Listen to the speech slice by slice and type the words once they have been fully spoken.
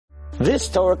This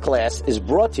Torah class is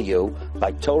brought to you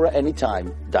by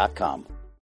TorahAnytime.com.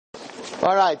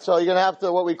 All right, so you're going to have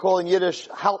to, what we call in Yiddish,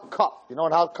 halt cup. You know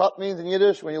what halt cup means in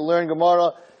Yiddish? When you learn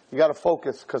Gemara, you got to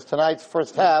focus, because tonight's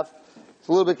first half is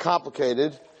a little bit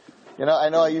complicated. You know, I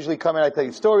know I usually come in, I tell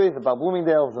you stories about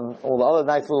Bloomingdale's and all the other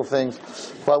nice little things,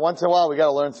 but once in a while we got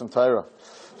to learn some Torah.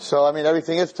 So, I mean,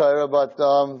 everything is Torah, but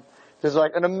there's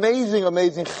like an amazing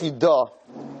chidah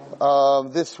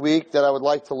this week that I would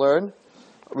like to learn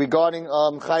regarding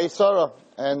Chayei Sarah,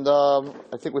 and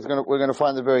I think we're going to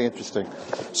find it very interesting.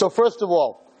 So, first of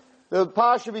all, the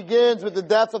parsha begins with the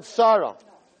death of Sarah.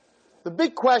 The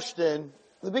big question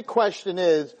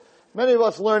is, many of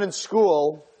us learn in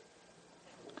school.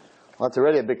 Well, that's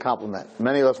already a big compliment.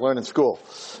 Many of us learn in school.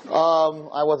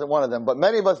 I wasn't one of them, but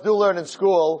many of us do learn in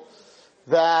school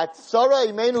that Sarah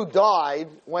Emuna died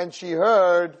when she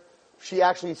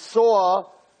actually saw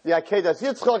the Akedah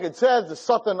Yitzchak. It says the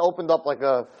Satan opened up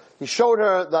he showed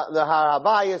her the Har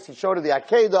Habayis, he showed her the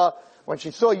Akedah. When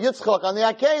she saw Yitzchak on the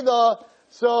Akedah,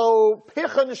 so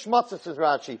Picha Nishmatza, says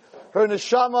Rashi, her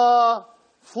neshama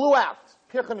flew out.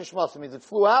 Picha Nishmatza means it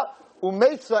flew out,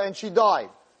 Umeitza, and she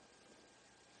died.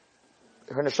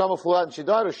 Her neshama flew out and she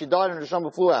died, or she died and her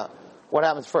neshama flew out? What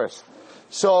happens first?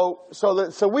 So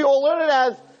we all learn it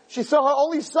as she saw her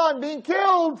only son being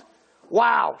killed.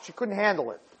 Wow, she couldn't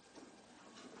handle it.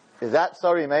 Is that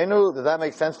Sarah Emuna? Does that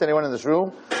make sense to anyone in this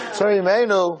room? Sarah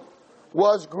Emuna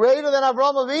was greater than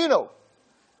Avraham Avinu.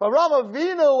 If Avraham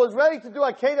Avinu was ready to do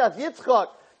Akedas Yitzchak,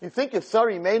 you think if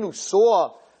Sarah Emuna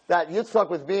saw that Yitzchak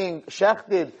was being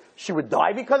shechted, she would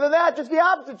die because of that? Just the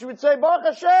opposite. She would say, Baruch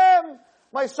Hashem,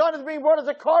 my son is being brought as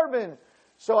a carbon.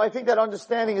 So I think that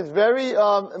understanding is very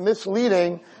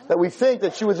misleading, that we think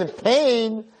that she was in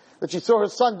pain, that she saw her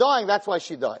son dying, that's why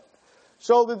she died.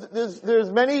 So there's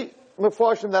many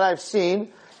Mefarshim that I've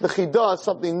seen. The Chidah is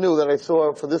something new that I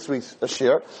saw for this week's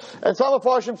Ashir. And some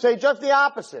Mefarshim say just the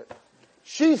opposite.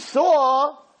 She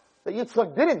saw that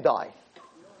Yitzchak didn't die.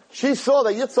 She saw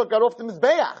that Yitzchak got off the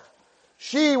Mizbeach.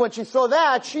 When she saw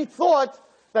that, she thought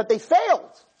that they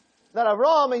failed. That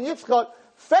Avraham and Yitzchak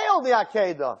failed the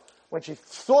Akedah. When she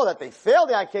saw that they failed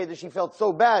the Akedah, she felt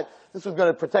so bad. This was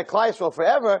going to protect Klal Yisrael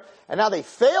forever. And now they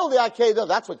failed the Akedah.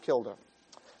 That's what killed her.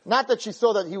 Not that she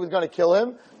saw that he was going to kill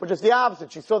him, but just the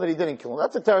opposite. She saw that he didn't kill him.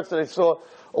 That's a teretz that I saw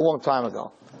a long time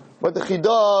ago. But the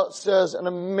Chidah says an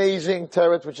amazing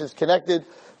teretz which is connected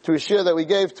to a shir that we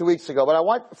gave 2 weeks ago. But I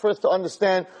want first to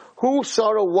understand who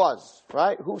Sarah was,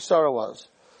 right? Who Sarah was.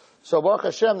 So Baruch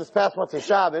Hashem, this past Motzei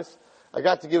Shabbos, I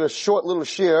got to give a short little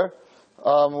shir.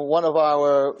 One of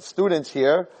our students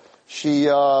here,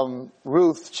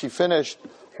 Ruth, she finished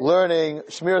learning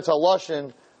Shmirat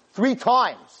HaLashon 3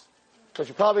 times. So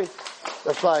she probably,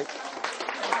 after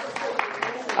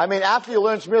you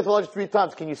learn Shmirat HaLashon 3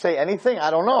 times, can you say anything?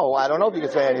 I don't know if you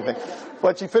can say anything.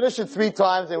 But she finished it 3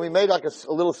 times, and we made like a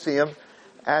little siyum.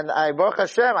 And Baruch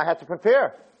Hashem, I had to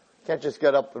prepare. You can't just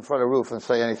get up in front of Ruth and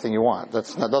say anything you want. That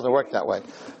doesn't work that way.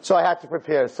 So I had to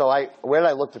prepare. Where did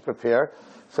I look to prepare?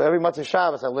 So every Motzei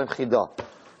Shabbos I learn Chidah.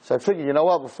 So I figured, you know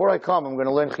what, before I come, I'm going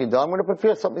to learn Chidah. I'm going to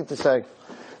prepare something to say.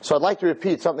 So I'd like to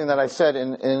repeat something that I said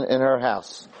in her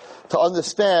house, to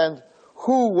understand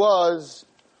who was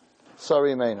Sarah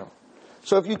Emuna.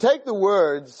 So if you take the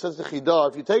words, says the Chidah,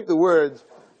 if you take the words,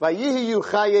 Vayihiyu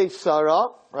Chayei Sarah,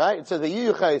 right? It says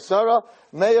Vayihiyu Chayei Sarah,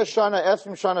 Meya Shana,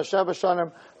 Esrim Shana, Sheva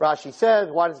Shanim. Rashi says,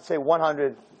 why does it say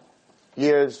 100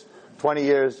 years? 20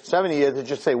 years, 70 years, it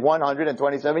just say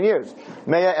 127 years.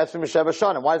 Meya Esrim Sheva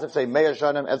Shanim. Why does it say Meya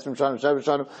Shanim, Esrim Shanim, Sheva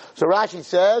Shanim? So Rashi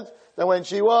says that when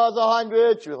she was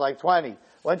 100, she was like 20.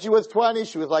 When she was 20,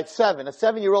 she was like 7. A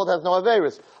 7-year-old has no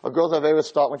Averis. A girl's Averis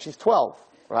start when she's 12,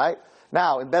 right?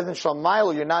 Now, in Bezdin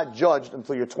Shalmayel, you're not judged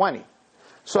until you're 20.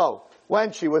 So,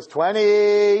 when she was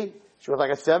 20, she was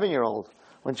like a 7-year-old.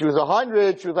 When she was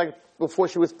 100, she was like, before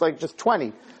she was like just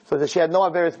 20. So that she had no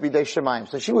Averis B'dei Shemaim.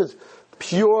 So she was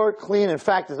pure, clean. In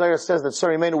fact, the Zohar says that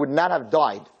Sarah Emuna would not have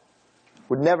died.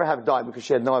 Would never have died because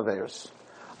she had no Averis.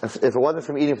 If it wasn't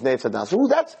from eating from the Eitz Hadas. So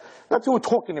that's who we're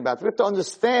talking about. We have to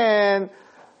understand.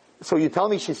 So you tell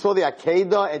me she saw the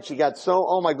Akedah and she got so,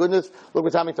 oh my goodness, look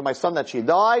what's happening to my son that she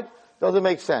died? Doesn't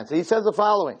make sense. He says the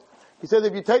following. He says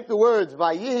if you take the words,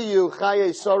 Vayihiyu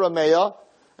Chayei Sarah Meya,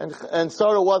 and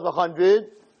Sarah was 100,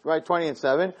 right, 20 and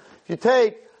 7. If you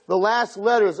take the last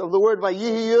letters of the word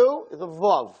Vayihiyu, is a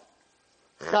Vav.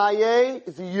 Chayei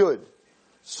is a Yud.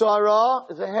 Sarah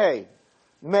is a Hey.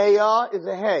 Meya is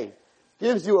a Hey.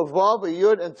 Gives you a Vav, a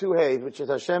Yud, and 2 Heys, which is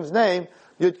Hashem's name,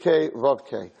 Yud K, Vav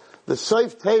K. The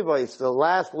Seif Tevos, the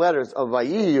last letters of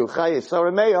Vayihiyu Chayei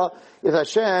Sarah Meya, is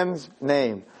Hashem's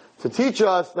name. To teach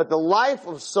us that the life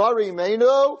of Sarah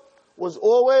Emuna was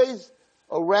always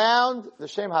around the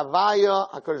Shem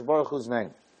Havaya HaKadosh Baruch Hu's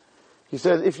name. He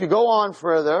says, if you go on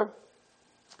further,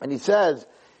 and he says,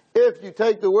 if you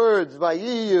take the words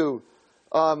Vayiyu,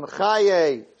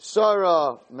 Chaye,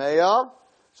 Sarah, Meya,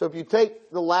 so if you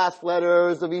take the last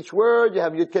letters of each word, you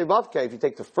have Yud Kei Vav Kei. If you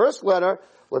take the first letter,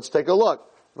 let's take a look.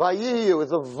 Vayiyu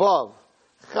is a Vav.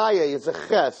 Chaye is a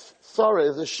Ches. Sarah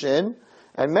is a Shin.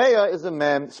 And Meya is a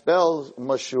Mem, spells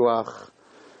Mashuach.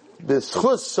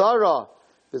 B'schus Sarah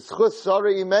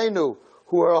Imenu,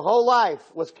 who her whole life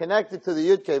was connected to the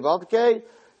Yud Kei Vav Kei,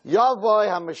 Yavoy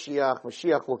HaMashiach,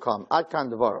 Mashiach will come. Ad kan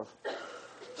Devarov.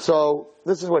 So,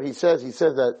 this is what he says. He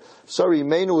says that Sarah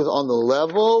Imenu was on the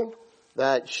level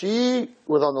that she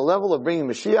was on the level of bringing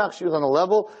Mashiach. She was on the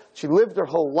level. She lived her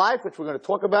whole life, which we're going to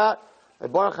talk about.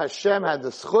 Baruch Hashem had the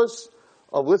schus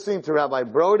of listening to Rabbi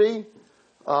Brody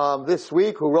this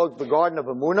week, who wrote the Garden of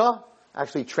Emuna,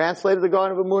 actually translated the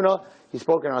Garden of Emuna. He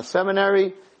spoke in our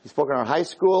seminary. He spoke in our high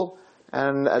school.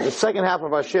 And at the second half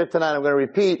of our shir tonight, I'm going to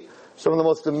repeat some of the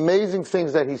most amazing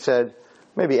things that he said.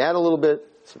 Maybe add a little bit,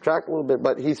 subtract a little bit.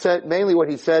 But he said mainly what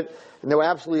he said, and they were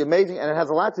absolutely amazing. And it has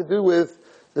a lot to do with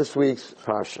this week's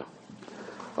parsha.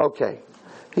 Okay.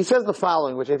 He says the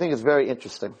following, which I think is very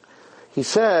interesting. He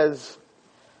says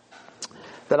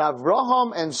that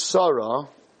Avraham and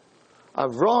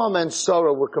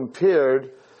Sarah were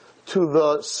compared to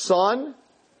the sun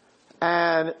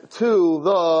and to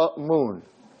the moon.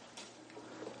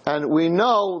 And we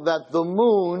know that the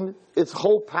moon, its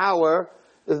whole power,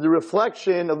 is the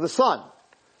reflection of the sun.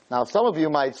 Now, some of you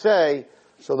might say,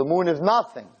 so the moon is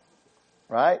nothing,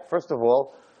 right? First of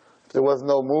all, if there was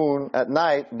no moon at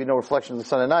night, there'd be no reflection of the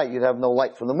sun at night, you'd have no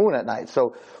light from the moon at night.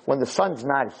 So when the sun's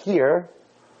not here,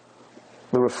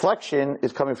 the reflection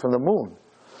is coming from the moon.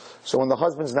 So when the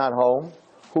husband's not home,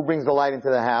 who brings the light into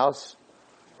the house?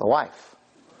 The wife.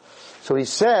 So he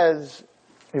says,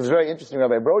 it was very interesting,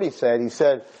 Rabbi Brody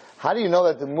said, how do you know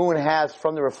that the moon has,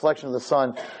 from the reflection of the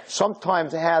sun,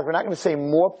 sometimes has, we're not going to say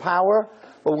more power,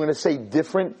 but we're going to say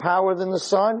different power than the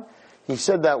sun? He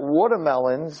said that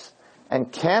watermelons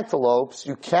and cantaloupes,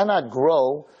 you cannot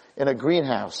grow in a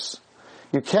greenhouse.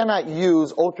 You cannot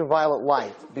use ultraviolet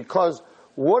light, because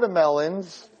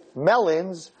melons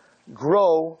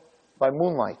grow by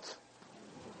moonlight.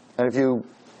 And if you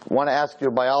want to ask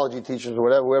your biology teachers or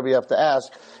whatever, whoever you have to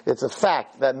ask, it's a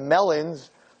fact that melons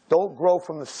don't grow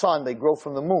from the sun, they grow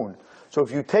from the moon. So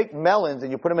if you take melons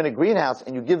and you put them in a greenhouse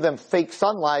and you give them fake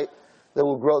sunlight, they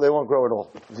won't grow at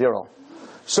all. Zero.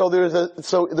 So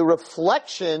the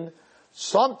reflection,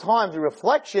 sometimes the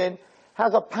reflection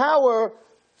has a power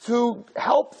to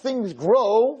help things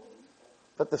grow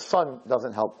that the sun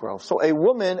doesn't help grow. So a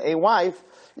woman, a wife,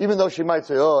 even though she might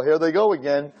say, oh, here they go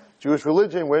again, Jewish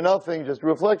religion, we're nothing, just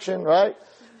reflection, right?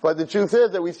 But the truth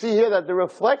is that we see here that the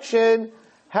reflection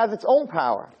has its own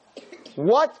power.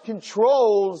 What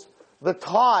controls the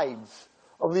tides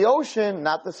of the ocean?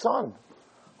 Not the sun,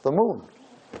 the moon.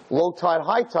 Low tide,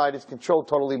 high tide is controlled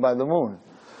totally by the moon.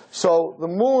 So the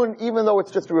moon, even though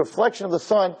it's just a reflection of the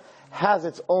sun, has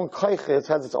its own kaiches,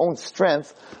 has its own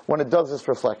strength when it does this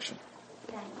reflection.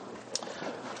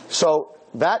 So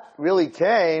that really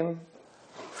came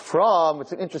from,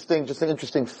 it's an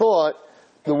interesting thought,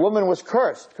 the woman was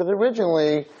cursed, because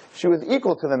originally she was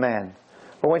equal to the man.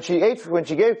 But when she gave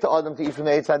to Adam to eat from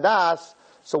the Eitz Hadas,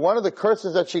 so one of the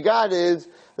curses that she got is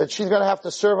that she's going to have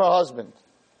to serve her husband.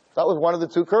 That was one of the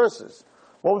two curses.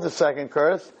 What was the second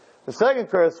curse? The second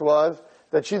curse was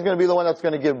that she's going to be the one that's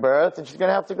going to give birth, and she's going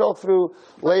to have to go through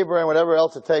labor and whatever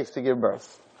else it takes to give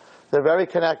birth. They're very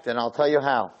connected, and I'll tell you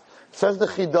how. It says the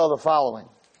Chidah the following,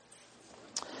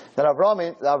 that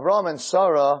Avram and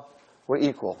Sarah were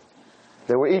equal.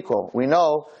 They were equal. We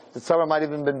know that Sarah might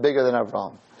have even been bigger than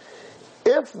Avram.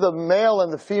 If the male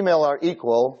and the female are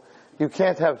equal, you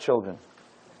can't have children.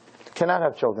 You cannot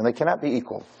have children. They cannot be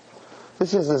equal.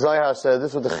 This is the Zohar said, this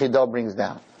is what the Chidah brings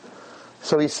down.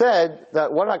 So he said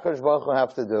that what HaKadosh Baruch Hu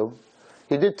have to do,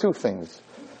 he did two things.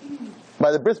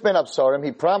 By the Bris Ben Absarim,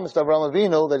 he promised Avraham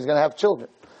Avinu that he's going to have children.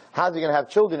 How's he going to have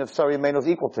children if Sarah Imenu is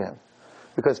equal to him?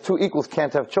 Because two equals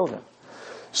can't have children.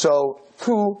 So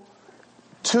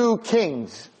two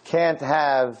kings can't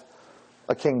have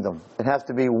a kingdom. It has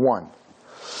to be one.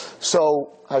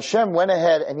 So Hashem went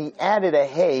ahead and he added a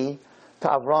hey to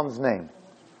Avram's name.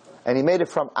 And he made it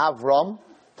from Avram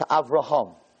to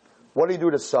Avraham. What did he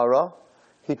do to Sarah?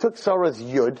 He took Sarah's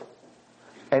Yud,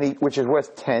 which is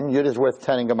worth 10, Yud is worth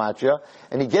 10 in Gematria,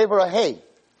 and he gave her a hey.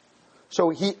 So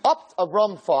he upped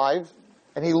Avram 5,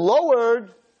 and he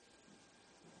lowered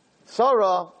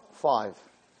Sarah 5.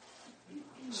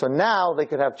 So now they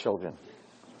could have children.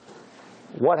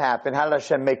 What happened? How did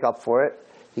Hashem make up for it?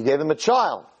 He gave him a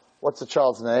child. What's the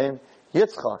child's name?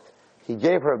 Yitzchak. He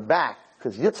gave her back,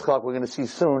 because Yitzchak, we're going to see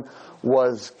soon,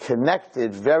 was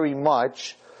connected very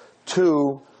much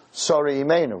to Sarah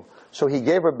Imenu. So he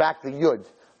gave her back the Yud.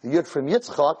 The Yud from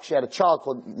Yitzchak, she had a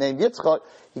child named Yitzchak.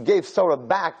 He gave Sarah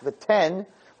back the 10,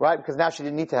 right, because now she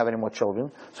didn't need to have any more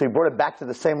children. So he brought it back to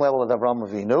the same level as Avraham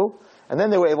Avinu, and then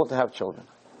they were able to have children.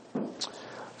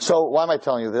 So why am I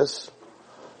telling you this?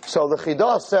 So the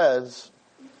Chidah says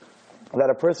that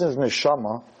a person's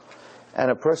neshama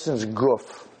and a person's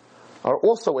guf are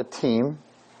also a team,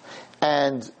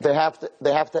 and they have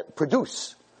to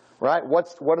produce, right? What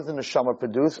does the neshama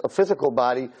produce? A physical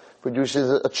body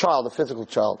produces a child, a physical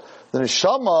child. The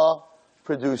neshama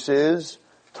produces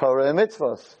Torah and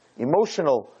mitzvahs,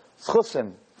 emotional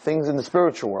schusim, things in the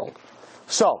spiritual world.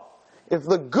 So, if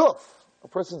the guf, a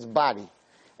person's body,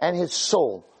 and his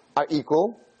soul are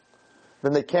equal,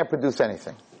 then they can't produce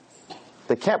anything.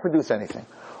 They can't produce anything.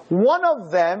 One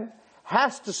of them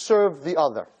has to serve the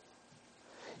other.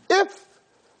 If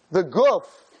the guf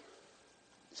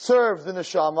serves the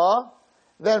neshama,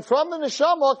 then from the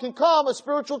neshama can come a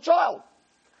spiritual child.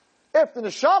 If the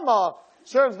neshama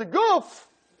serves the guf,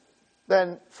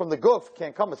 then from the guf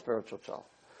can't come a spiritual child.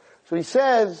 So he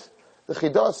says, the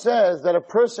Chidah says that a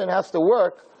person has to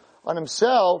work on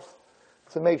himself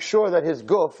to make sure that his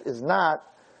guf is not,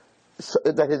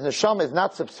 that his neshama is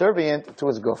not subservient to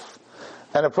his guf.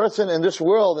 And a person in this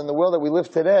world, in the world that we live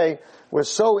today, we're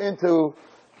so into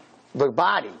the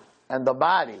body, and the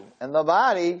body, and the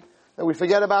body, that we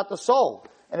forget about the soul.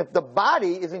 And if the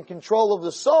body is in control of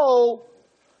the soul,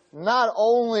 not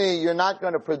only you're not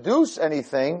going to produce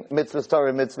anything, mitzvahs,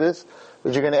 Torah, mitzvahs,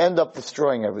 but you're going to end up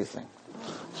destroying everything.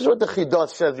 This is what the Chidah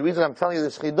says. The reason I'm telling you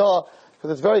this Chidah,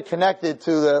 because it's very connected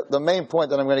to the main point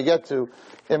that I'm going to get to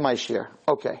in my shir.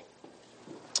 Okay.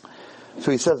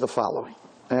 So he says the following.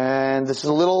 And this is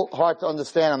a little hard to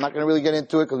understand. I'm not going to really get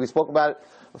into it because we spoke about it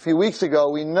a few weeks ago.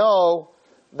 We know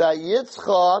that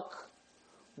Yitzchak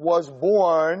was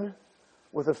born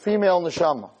with a female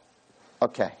neshama.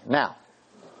 Okay, now,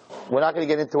 we're not going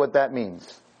to get into what that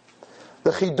means.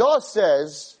 The Chidah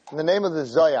says, in the name of the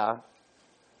Zohar,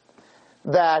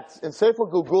 that in Sefer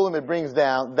Gilgulim it brings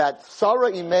down that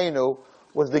Sarah Imenu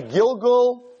was the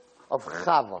Gilgul of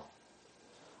Chava.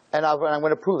 And I'm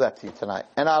going to prove that to you tonight.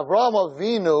 And Avraham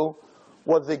Avinu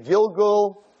was the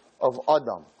Gilgul of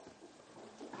Adam.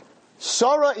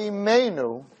 Sarah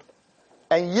Imenu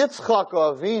and Yitzchak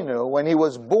Avinu, when he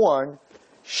was born,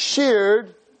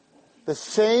 shared the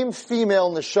same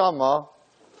female neshama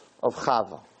of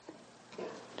Chava.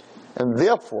 And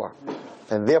therefore,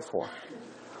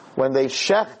 when they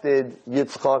shechted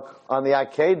Yitzchak on the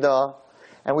Akedah,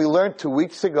 and we learned 2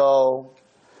 weeks ago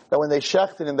that when they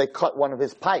shechted him, they cut one of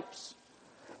his pipes,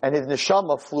 and his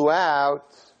neshama flew out.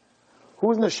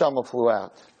 Whose neshama flew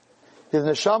out? His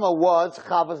neshama was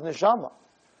Chava's neshama,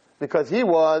 because he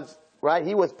was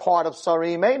part of Sarah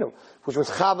Imenu, which was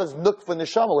Chava's nukva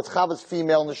neshama, was Chava's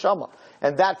female neshama,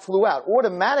 and that flew out.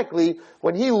 Automatically,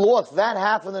 when he lost that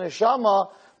half of the neshama,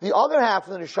 the other half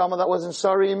of the neshama that was in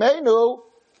Sarah Imenu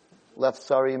left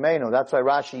Sarah Imenu. That's why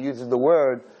Rashi uses the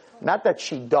word, not that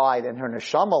she died and her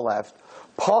neshama left,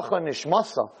 Pacha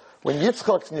nishmasa. When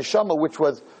Yitzchak's neshama, which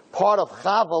was part of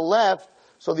Chava, left,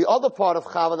 so the other part of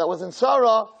Chava that was in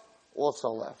Sarah also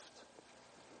left.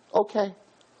 Okay,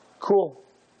 cool.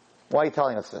 Why are you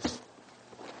telling us this?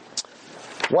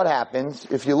 What happens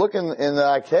if you look in the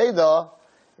Akedah?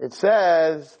 It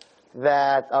says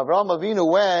that Avraham Avinu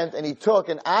went and he took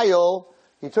an ayil,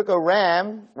 he took a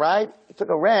ram, right? He took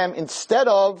a ram instead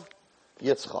of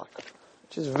Yitzchak,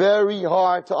 which is very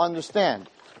hard to understand.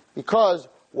 Because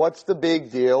what's the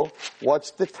big deal?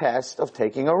 What's the test of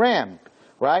taking a ram?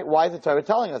 Right? Why is the Torah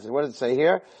telling us? What does it say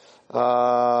here?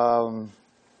 Vayelech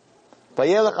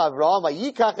Avraham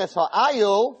vayikach es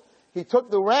ha'ayil. He took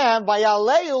the ram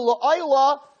vayaleyu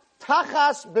la'oila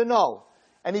tachas beno.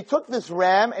 And he took this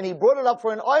ram and he brought it up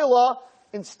for an oila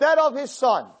instead of his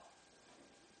son.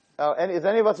 And is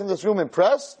any of us in this room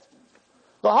impressed?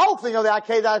 The whole thing of the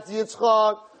Akedah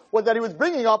Yitzchak was that he was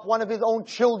bringing up one of his own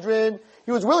children.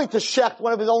 He was willing to shecht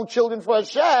one of his own children for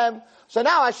Hashem. So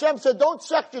now Hashem said, don't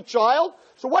shecht your child.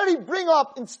 So what did he bring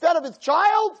up instead of his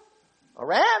child? A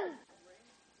ram?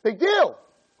 Big deal.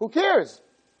 Who cares?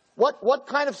 What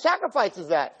kind of sacrifice is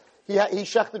that? He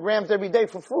shechted rams every day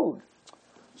for food.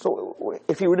 So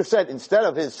if he would have said, instead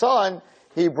of his son,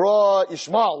 he brought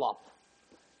Ishmael up.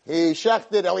 He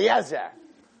shechted Eliezer.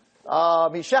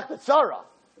 He shechted Sarah.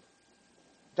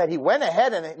 That he went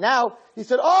ahead and now he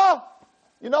said, oh,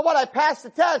 you know what? I passed the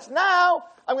test. Now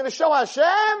I'm going to show Hashem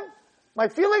my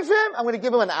feelings for him. I'm going to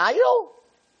give him an ayil.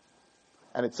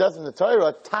 And it says in the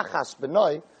Torah, tachas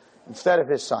benoi, instead of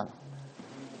his son.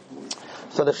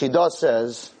 So the Chidah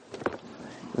says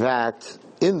that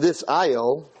in this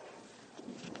ayil,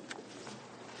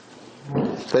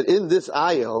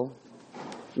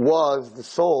 was the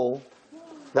soul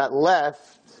that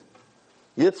left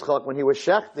Yitzchak when he was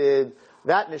shechted.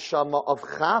 That neshama of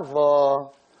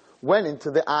Chava went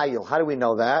into the ayil. How do we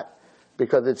know that?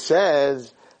 Because it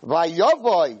says,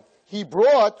 Vayavoy, he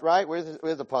brought, right, where's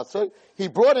the pasuk? He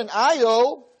brought an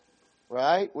ayil,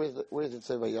 right, where does it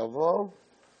say Vayavo?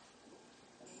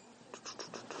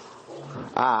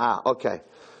 Okay.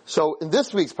 So in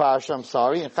this week's parasha, in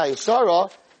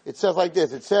Chayesara, it says like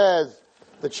this. It says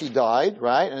that she died,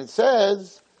 right? And it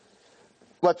says,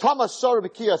 "Vatama Sara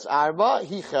b'kiyas arba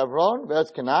he Chevron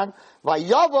v'etz Canaan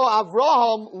vayavo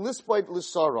Avraham lispoid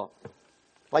l'Sara."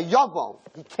 Vayavo,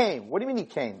 he came. What do you mean he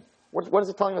came? What is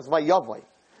it telling us? Vayavo,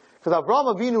 because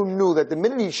Avraham Avinu knew that the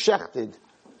minute he shechted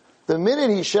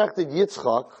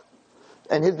Yitzchak,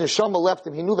 and his neshama left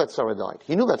him, he knew that Sarah died.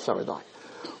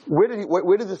 Where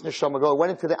did this neshama go? It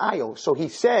went into the ayil. So he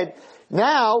said,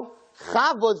 now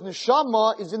Chava's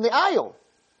neshama is in the ayil.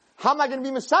 How am I going to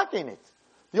be masaking it?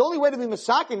 The only way to be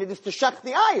masaking it is to shech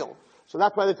the ayil. So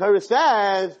that's why the Torah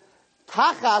says,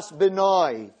 tachas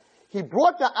benoi. He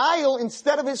brought the ayil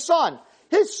instead of his son.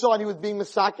 His son, he was being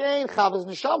masaking Chava's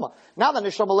neshama. Now the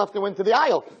neshama left and went to the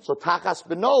ayil. So tachas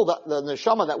beno, the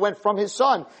neshama that went from his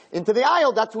son into the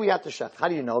ayil, that's who we have to shech. How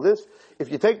do you know this?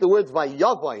 If you take the words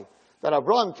vayavai, that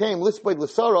Abraham came lisbed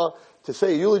l'Sara to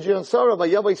say a eulogy on Sarah,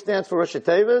 vayavai stands for Rosh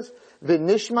Tevis,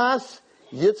 v'nishmas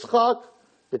Yitzchak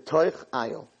b'toich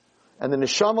ayil. And the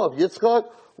neshama of Yitzchak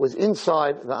was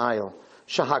inside the ayil.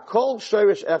 Shahakol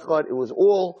shirish echad, it was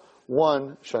all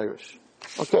one shirish.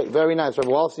 Okay, very nice. Rabbi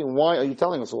Wallerstein, why are you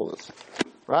telling us all this?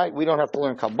 Right? We don't have to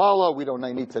learn Kabbalah, we don't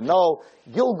need to know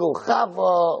Gilgul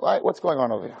Chava, right? What's going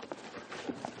on over here?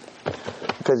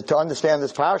 Because to understand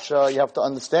this parsha, you have to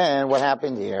understand what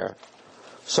happened here.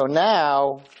 So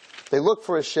now, they look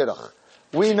for a shidduch.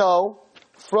 We know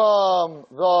from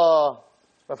the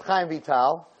Rav Chaim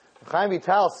Vital, Rav Chaim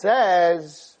Vital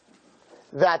says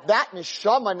that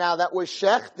neshama now that was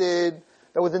shechted,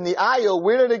 that was in the ayil,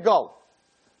 where did it go?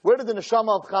 Where did the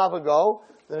neshama of Chava go?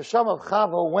 The neshama of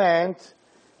Chava went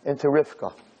into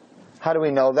Rivka. How do we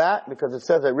know that? Because it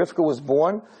says that Rivka was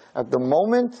born at the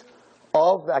moment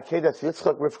of the Akedas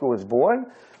Yitzchak. Rivka was born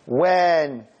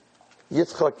when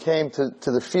Yitzchak came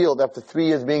to the field after 3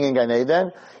 years being in Gan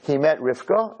Eden. He met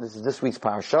Rivka. This is this week's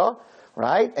parsha,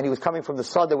 right? And he was coming from the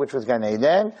Sada, which was Gan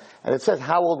Eden. And it says,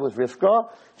 how old was Rivka?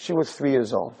 She was 3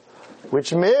 years old.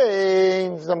 Which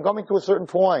means, I'm coming to a certain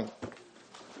point.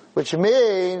 Which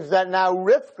means that now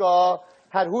Rivka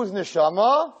had whose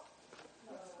neshama?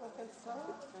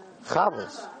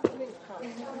 Chava's.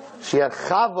 She had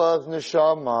Chava's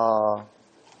neshama.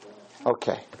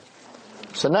 Okay.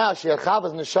 So now she had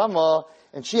Chava's neshama,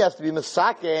 and she has to be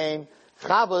Masakein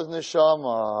Chava's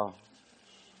neshama.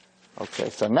 Okay,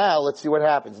 so now let's see what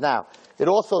happens. Now, it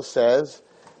also says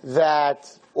that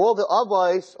all the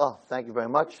Avos, thank you very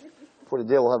much. For the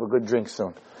day, we'll have a good drink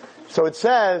soon. So it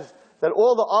says that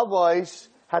all the Avos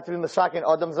had to be Masakein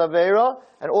Adam Zavera,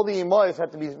 and all the Imois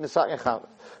had to be Masakein Chava.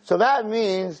 So that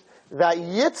means that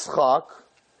Yitzchak,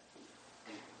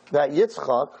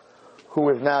 who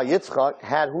is now Yitzchak,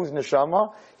 had whose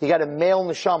neshama? He got a male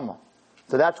neshama.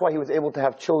 So that's why he was able to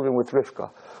have children with Rivka.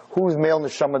 Whose male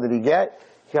neshama did he get?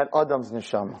 He had Adam's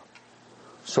neshama.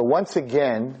 So once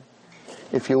again,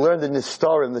 if you learn the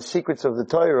Nistarim, the secrets of the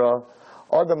Torah,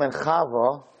 Adam and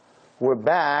Chava were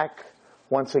back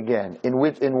once again. In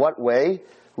what way?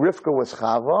 Rivka was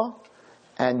Chava,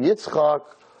 and Yitzchak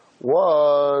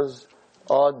was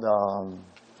Adam.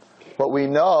 But we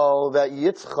know that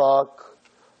Yitzchak,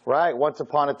 right, once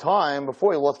upon a time,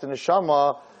 before he lost the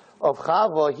neshama of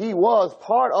Chava, he was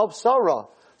part of Sarah.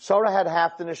 Sarah had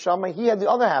half the neshama, he had the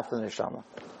other half of the neshama.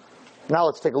 Now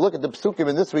let's take a look at the psukim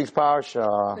in this week's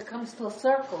parasha. It comes full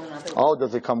circle, in other words. Oh,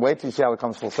 does it come? Wait till you see how it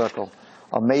comes full circle.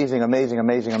 Amazing, amazing,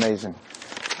 amazing, amazing.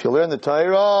 If you learn the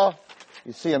Torah,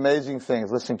 you see amazing things.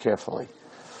 Listen carefully.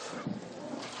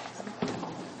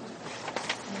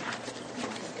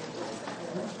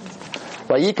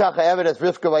 Vayikach ha'eved es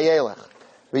Rivka vayelech.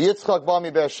 V'yitzchak ba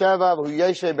mi Beersheva, v'hu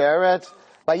yeshe be'eretz.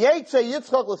 Vayetze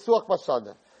Yitzchak l'suach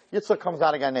basada. Yitzchak comes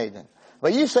out of Gan Eden.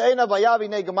 Vayisha eina vayavi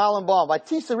ne gemalim bam.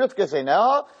 Vaytisa Rivka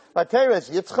zeneha. Vayteres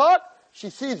Yitzchak. She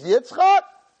sees Yitzchak.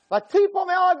 Vaytipo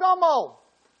me'al ha'gamal.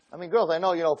 I mean, girls, I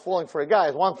know, falling for a guy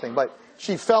is one thing, but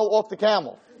she fell off the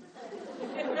camel.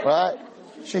 Right?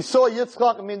 She saw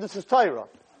Yitzchak. I mean, this is Torah.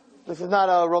 This is not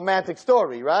a romantic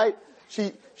story, right?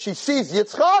 She sees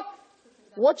Yitzchak.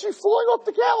 What's she falling off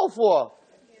the camel for?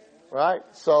 right?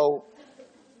 So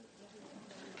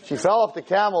she fell off the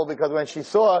camel because when she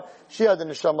saw, she had the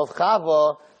neshama of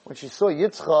Chava, when she saw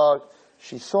Yitzchak,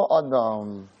 she saw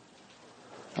Adam.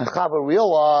 And Chava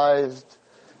realized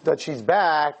that she's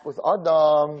back with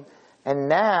Adam, and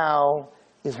now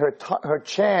is her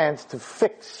chance to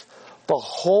fix the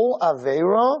whole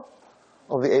Aveira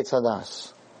of the Eitz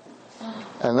Hadas.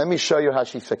 And let me show you how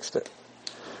she fixed it.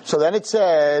 So then it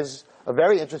says, a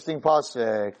very interesting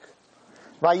pasuk,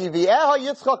 Vayivieha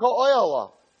Yitzchak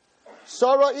ha'oyala,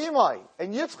 Sarah imai.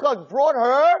 And Yitzchak brought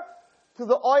her to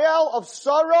the oil of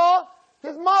Sarah,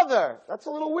 his mother. That's a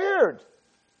little weird.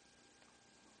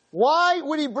 Why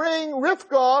would he bring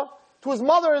Rivka to his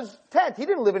mother's tent? He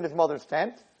didn't live in his mother's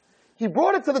tent. He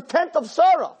brought it to the tent of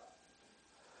Sarah.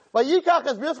 Vayikach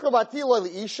es Rivka vatila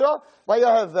liisha,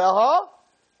 vayahaveha,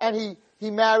 and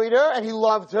he married her, and he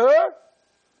loved her.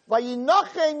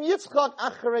 Vayinachem Yitzchak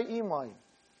acharei imai.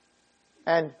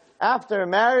 And after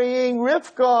marrying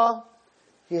Rivka,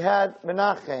 he had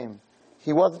Menachem.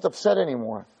 He wasn't upset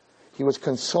anymore. He was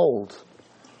consoled.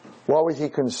 Why was he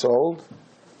consoled?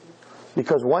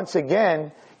 Because once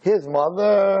again, his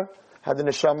mother had the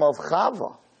neshama of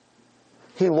Chava.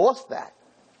 He lost that.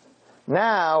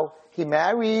 Now, he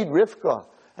married Rivka,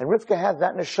 and Rivka had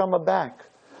that neshama back.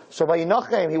 So by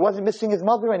Yinachem, he wasn't missing his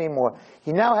mother anymore.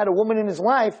 He now had a woman in his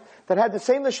life that had the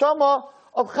same neshama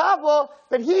of Chava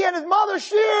that he and his mother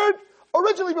shared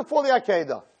originally before the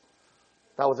Akedah.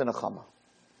 That was a nechama.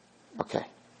 Okay,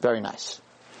 very nice.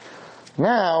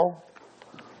 Now,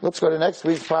 let's go to next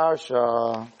week's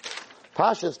parsha.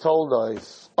 Pasha's told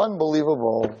us,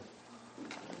 unbelievable.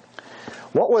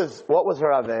 What was her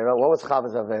Aveira? What was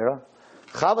Chava's Aveira?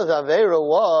 Chava's Aveira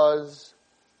was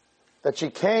that she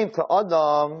came to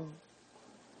Adam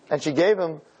and she gave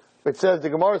him, it says, the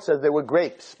Gemara says they were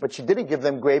grapes, but she didn't give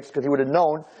them grapes because he would have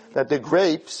known that the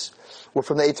grapes were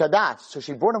from the Eitz Hadas. So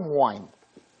she brought him wine.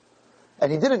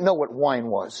 And he didn't know what wine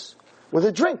was. It was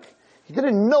a drink. He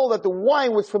didn't know that the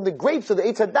wine was from the grapes of the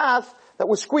Eitz Hadas that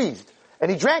were squeezed. And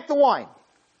he drank the wine.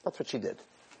 That's what she did.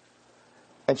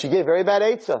 And she gave very bad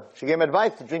eitzah. She gave him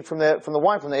advice to drink from the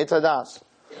wine from the Eitz Hadas.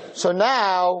 So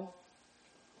now,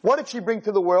 what did she bring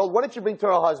to the world? What did she bring to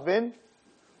her husband?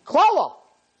 Klala.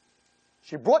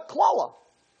 She brought Klala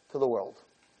to the world.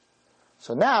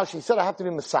 So now she said, I have to be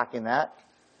masaking that.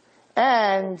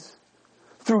 And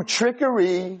through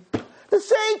trickery, the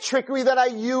same trickery that I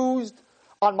used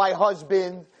on my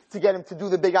husband to get him to do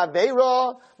the big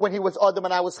Aveira when he was Adam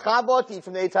and I was Chava, to eat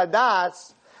from the Eitz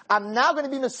Hadas, I'm now going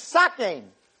to be masaking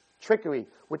trickery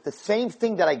with the same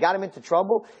thing that I got him into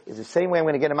trouble is the same way I'm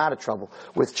going to get him out of trouble.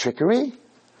 With trickery,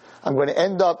 I'm going to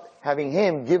end up having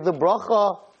him give the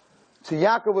bracha to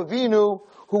Yaakov Avinu,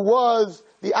 who was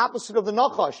the opposite of the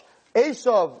Nachash.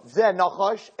 Esav zeh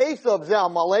Nachash, Esav zeh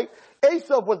Amalek.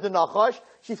 Esav was the Nachash.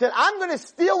 She said, I'm going to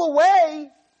steal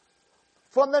away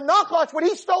from the Nachash what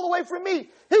he stole away from me.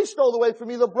 He stole away from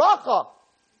me the bracha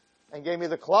and gave me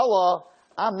the klala.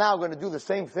 I'm now going to do the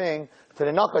same thing to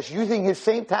the Nachash using his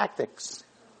same tactics.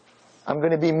 I'm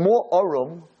going to be more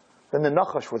Arum than the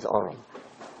Nachash was Arum.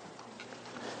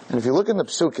 And if you look in the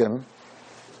Psukim,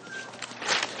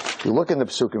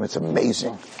 it's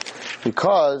amazing.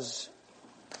 Because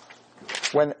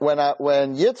when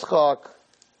Yitzchak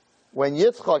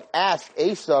asked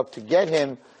Esav to get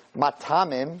him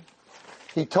matamim,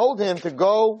 he told him to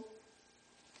go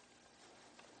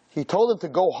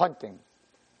hunting.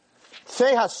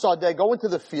 Say hasadeh, go into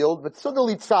the field, but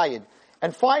suddenly tzayid,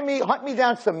 and hunt me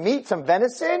down some meat, some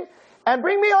venison, and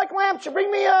bring me like lamb,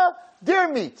 bring me deer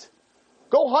meat.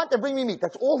 Go hunt and bring me meat.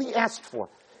 That's all he asked for.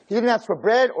 He didn't ask for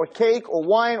bread or cake or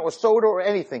wine or soda or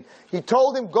anything. He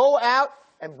told him, go out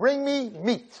and bring me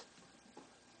meat.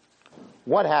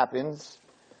 What happens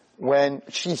when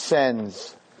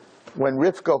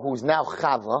Rivka, who's now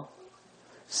Chava,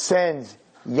 sends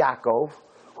Yaakov,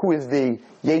 who is the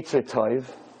Yetzer Tov,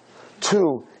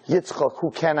 to Yitzchak,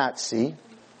 who cannot see?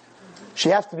 She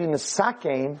has to be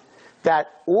Mesakein that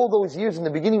all those years in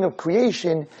the beginning of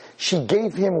creation, she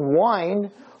gave him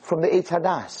wine from the Eitz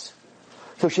Hadas.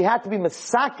 So she had to be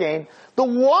Mesakein. The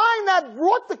wine that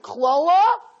brought the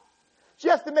klala, she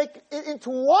has to make it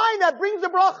into wine that brings the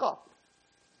bracha.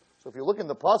 So if you look in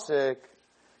the pasuk,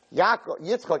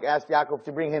 Yitzchak asked Yaakov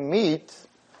to bring him meat.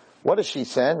 What does she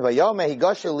send? Vayomeh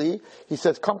higashali. He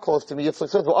says, "Come close to me." Yitzchak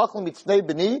says, "V'achlim mitznei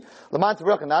b'ni l'man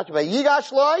tevrecha nach."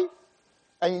 Vayigash loy,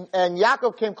 and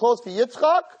Yaakov came close to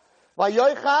Yitzchak.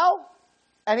 Vayoichal,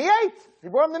 and he ate. He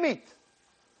brought him the meat.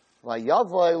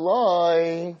 Vayavoy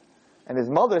loy, and his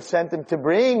mother sent him to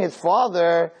bring his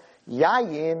father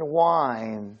yayin,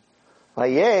 wine.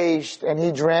 Vayesh, and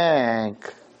he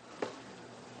drank.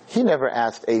 He never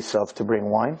asked Esav to bring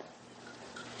wine.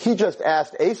 He just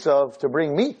asked Esav to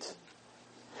bring meat.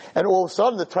 And all of a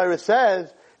sudden the Torah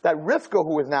says that Rivka,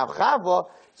 who is now Chava,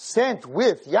 sent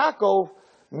with Yaakov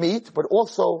meat, but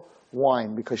also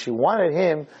wine, because she wanted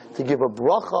him to give a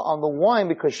bracha on the wine,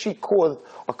 because she caused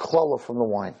a klala from the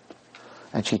wine.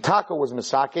 And Shitaka was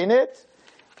masaking it,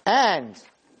 and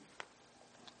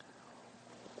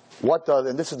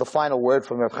and this is the final word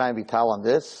from Reb Chaim Vital on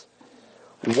this,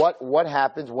 what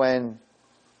happens when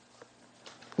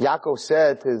Yaakov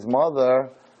said to his mother,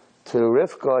 to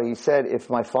Rivka, he said, if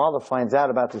my father finds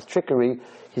out about this trickery,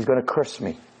 he's going to curse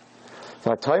me.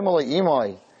 So and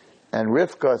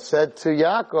Rivka said to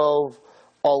Yaakov,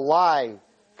 Olai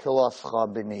kilascha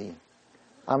b'ni.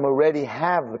 I'm already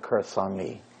have the curse on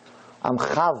me. I'm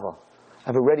Chava.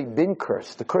 I've already been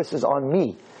cursed. The curse is on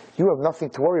me. You have nothing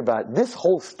to worry about. This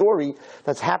whole story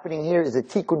that's happening here is a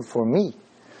tikkun for me.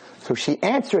 So she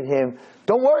answered him,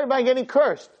 don't worry about getting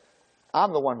cursed.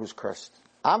 I'm the one who's cursed.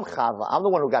 I'm Chava. I'm the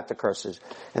one who got the curses.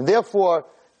 And therefore,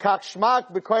 kach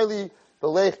shmak b'koili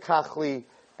b'leich kachli,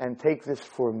 and take this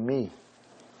for me.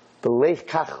 B'leich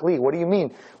kachli. What do you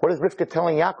mean? What is Rivka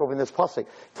telling Yaakov in this pasuk?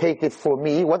 Take it for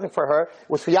me. It wasn't for her. It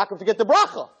was for Yaakov to get the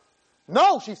bracha.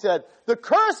 No, she said, the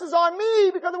curse is on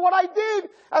me because of what I did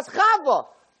as Chava.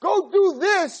 Go do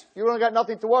this. You don't got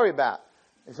nothing to worry about.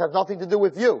 It has nothing to do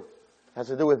with you. It has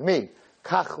to do with me.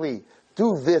 Kachli.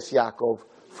 Do this, Yaakov,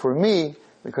 for me,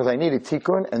 because I need a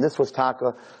tikkun, and this was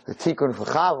Taka, the tikkun for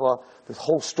Chava, this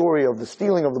whole story of the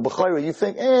stealing of the Bechayra. You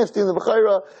think, stealing the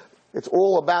Bechayra, it's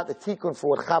all about the tikkun for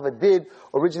what Chava did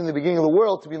originally in the beginning of the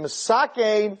world, to be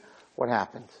Masakein, what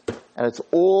happened. And it's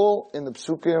all in the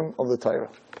psukim of the Torah.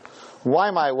 Why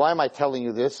am I telling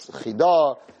you this?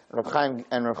 Chida,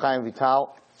 and Reb Chaim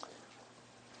Vital.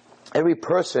 Every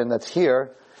person that's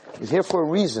here is here for a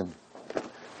reason.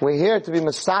 We're here to be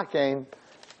Masakein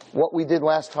what we did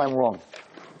last time wrong.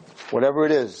 Whatever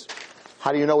it is.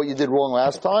 How do you know what you did wrong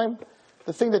last time?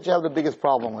 The thing that you have the biggest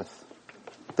problem with.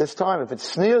 This time, if it's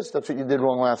sneers, that's what you did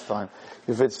wrong last time.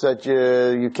 If it's that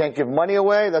you can't give money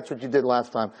away, that's what you did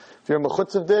last time. If you're a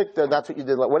mechutzavdik, that's what you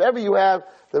did. Whatever you have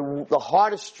the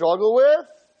hardest struggle with,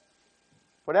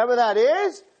 whatever that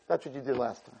is, that's what you did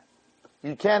last time.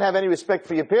 You can't have any respect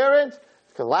for your parents,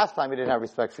 because last time you didn't have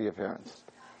respect for your parents.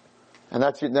 And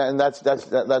that's your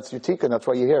tikkun, that's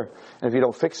why you're here. And if you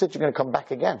don't fix it, you're going to come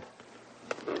back again.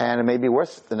 And it may be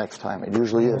worse the next time. It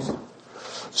usually is.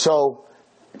 So,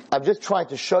 I'm just trying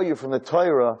to show you from the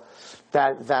Torah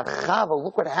that Chava,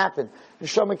 look what happened.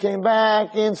 Neshama came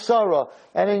back in Sarah,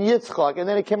 and in Yitzchak, and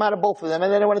then it came out of both of them,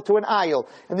 and then it went into an Ayil,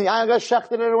 and the Ayil got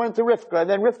shechted, and it went into Rivka, and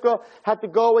then Rivka had to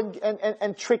go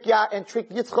and trick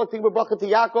Yitzchak to give a bracha to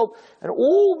Yaakov, and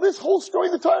all this whole story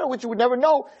in the Torah, which you would never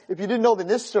know if you didn't know the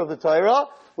Nisra of the Torah,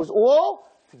 was all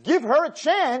to give her a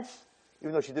chance,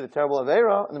 even though she did a terrible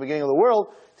Aveira in the beginning of the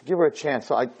world, to give her a chance.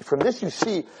 So from this you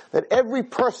see that every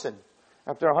person,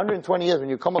 after 120 years, when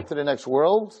you come up to the next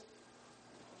world,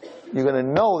 you're going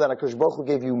to know that HaKadosh Baruch Hu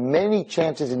gave you many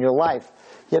chances in your life.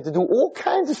 You have to do all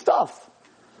kinds of stuff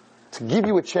to give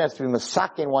you a chance to be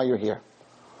masakin while you're here.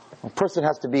 A person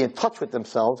has to be in touch with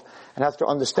themselves and has to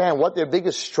understand what their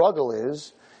biggest struggle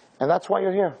is, and that's why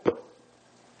you're here.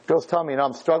 Girls tell me,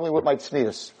 I'm struggling with my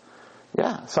tznius.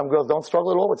 Yeah, some girls don't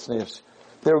struggle at all with tznius.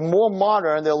 They're more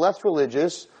modern, they're less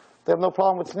religious, they have no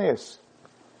problem with tznius.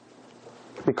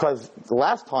 Because the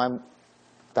last time,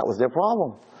 that was their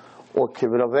problem. Or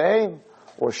kibbut aveim,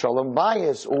 or shalom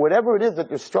bayis, or whatever it is that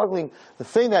you're struggling, the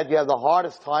thing that you have the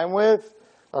hardest time with,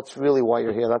 that's really why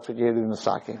you're here. That's what you're here doing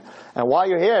masaking. And while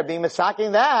you're here, being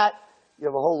masaking that, you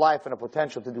have a whole life and a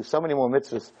potential to do so many more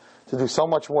mitzvahs, to do so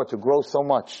much more, to grow so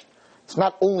much. It's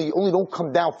not only don't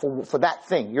come down for that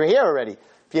thing. You're here already.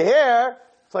 If you're here,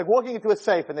 it's like walking into a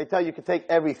safe and they tell you can take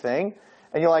everything,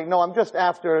 and you're like, no, I'm just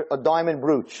after a diamond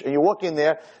brooch. And you walk in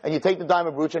there, and you take the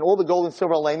diamond brooch and all the gold and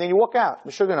silver are laying there, and you walk out.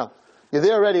 You're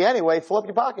there already anyway, fill up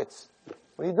your pockets.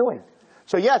 What are you doing?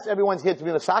 So yes, everyone's here to be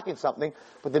masaking something,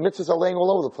 but the mitzvahs are laying all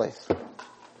over the place.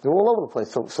 They're all over the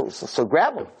place, so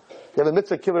grab them. You have a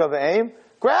mitzvah kibbut aveim,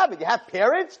 grab it. You have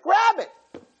parents, grab it.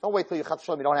 Don't wait till you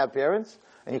don't have parents,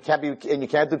 and you can't do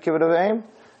kibbut aveim.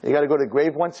 You gotta go to the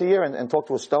grave once a year and talk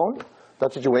to a stone.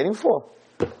 That's what you're waiting for.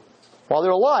 While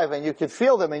they're alive, and you can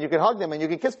feel them, and you can hug them, and you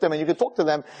can kiss them, and you can talk to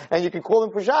them, and you can call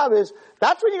them for Shabbos,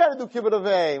 that's when you gotta do kibbut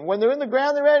aveim. When they're in the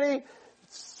ground already,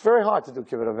 it's very hard to do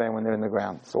kibbut aveim when they're in the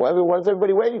ground. So what is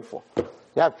everybody waiting for?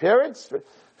 You have parents?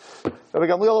 Rabbi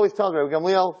Gamliel always tells me, Rabbi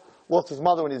Gamliel lost his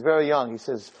mother when he was very young. He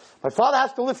says, my father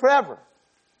has to live forever.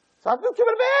 So I have to do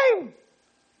kibbut aveim.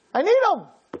 I need him.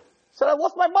 He said, I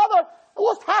lost my mother, I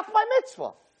lost half my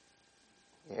mitzvah.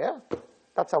 Yeah,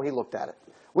 that's how he looked at it.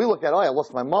 We looked at, oh, I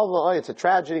lost my mother, oh, it's a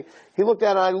tragedy. He looked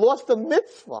at it, I lost a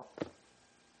mitzvah.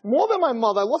 More than my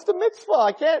mother, I lost a mitzvah.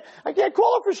 I can't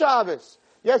call her for Shabbos.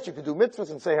 Yes, you could do mitzvahs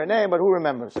and say her name, but who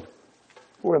remembers?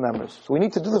 Who remembers? So we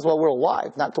need to do this while we're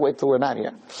alive, not to wait till we're not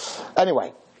here.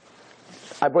 Anyway,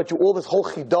 I brought you all this whole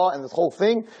chidah and this whole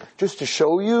thing just to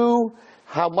show you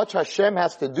how much Hashem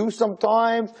has to do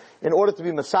sometimes in order to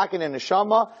be masakin and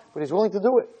neshama, but He's willing to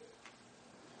do it.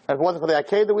 And if it wasn't for the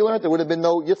Akedah that we learned, there would have been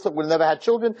no Yitzchak, would have never had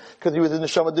children, because he was in the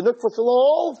Neshama Denukva. So the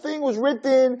whole thing was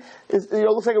written,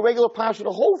 looks like a regular pasha.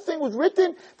 The whole thing was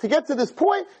written to get to this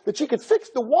point that she could fix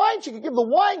the wine, she could give the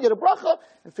wine, get a bracha,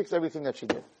 and fix everything that she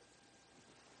did.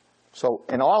 So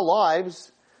in our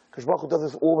lives, Kadosh Baruch Hu does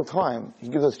this all the time. He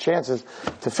gives us chances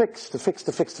to fix.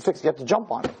 You have to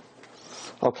jump on it.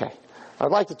 Okay.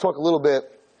 I'd like to talk a little bit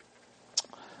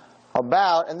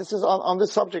about, and this is on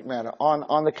this subject matter,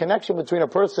 on the connection between a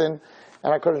person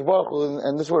and HaKadosh Baruch Hu,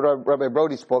 and this is what Rabbi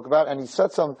Brody spoke about, and he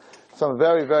said some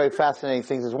very, very fascinating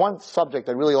things. There's one subject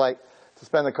I'd really like to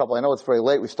spend a couple, I know it's very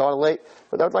late, we started late,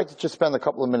 but I'd like to just spend a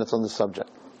couple of minutes on this subject.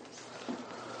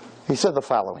 He said the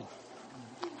following.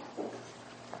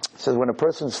 He says, when a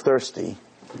person's thirsty,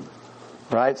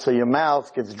 right, so your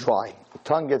mouth gets dry, your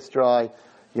tongue gets dry,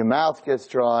 your mouth gets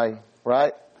dry,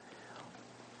 right?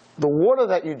 The water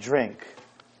that you drink,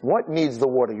 what needs the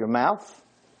water? Your mouth?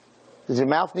 Does your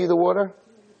mouth need the water?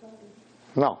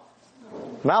 No.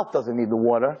 Mouth doesn't need the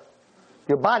water.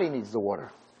 Your body needs the water.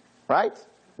 Right?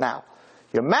 Now,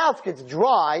 your mouth gets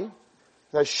dry.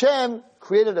 Hashem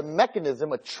created a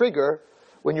mechanism, a trigger,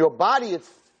 when your body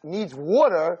needs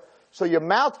water, so your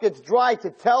mouth gets dry to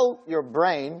tell your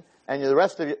brain and the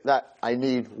rest of you that I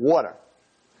need water.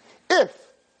 If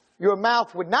your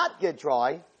mouth would not get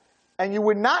dry, and you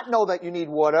would not know that you need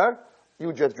water, you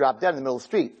would just drop dead in the middle of the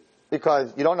street.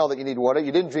 Because you don't know that you need water,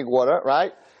 you didn't drink water,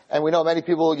 right? And we know many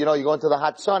people, you go into the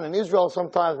hot sun in Israel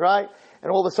sometimes, right?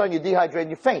 And all of a sudden you dehydrate and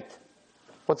you faint.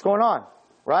 What's going on?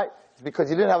 Right? It's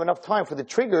because you didn't have enough time for the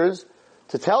triggers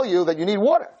to tell you that you need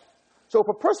water. So if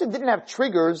a person didn't have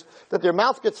triggers that their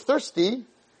mouth gets thirsty,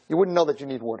 you wouldn't know that you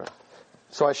need water.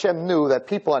 So Hashem knew that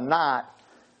people are not,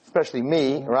 especially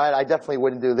me, right? I definitely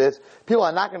wouldn't do this. People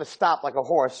are not going to stop like a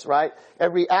horse, right?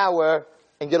 Every hour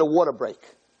and get a water break.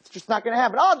 It's just not going to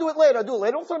happen. Oh, I'll do it later.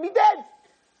 Also, I'll be dead.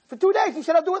 For 2 days, he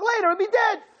said, I'll do it later. I'll be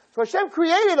dead. So Hashem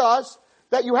created us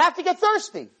that you have to get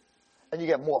thirsty. And you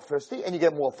get more thirsty, and you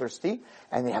get more thirsty,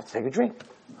 and you have to take a drink.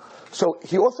 So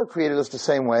He also created us the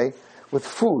same way with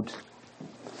food.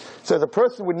 So the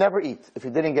person would never eat if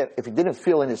he didn't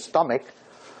feel in his stomach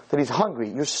that he's hungry.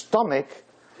 Your stomach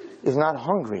is not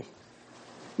hungry.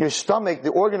 Your stomach, the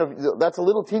organ that's a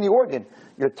little teeny organ.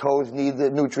 Your toes need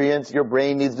the nutrients, your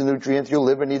brain needs the nutrients, your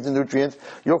liver needs the nutrients,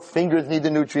 your fingers need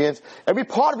the nutrients. Every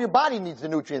part of your body needs the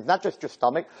nutrients, not just your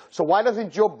stomach. So why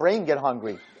doesn't your brain get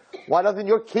hungry? Why doesn't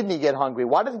your kidney get hungry?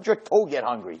 Why doesn't your toe get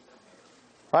hungry?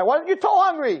 Right? Why isn't your toe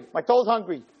hungry? My toe's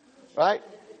hungry. Right?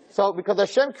 So, because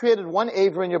Hashem created one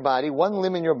aver in your body, one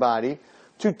limb in your body,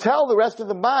 to tell the rest of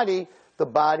the body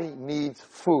needs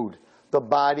food. The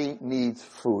body needs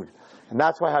food. And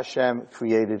that's why Hashem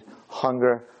created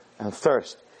hunger and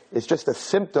thirst. It's just a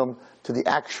symptom to the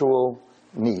actual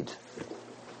need.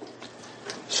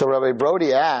 So Rabbi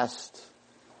Brody asked,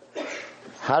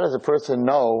 how does a person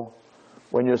know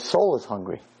when your soul is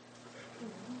hungry?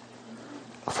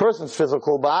 A person's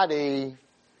physical body,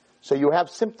 so you have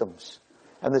symptoms.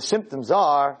 And the symptoms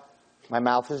are, my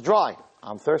mouth is dry,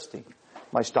 I'm thirsty.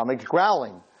 My stomach's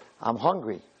growling, I'm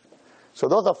hungry. So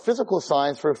those are physical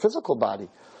signs for a physical body.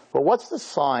 But what's the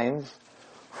signs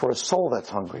for a soul that's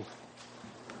hungry?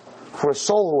 For a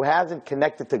soul who hasn't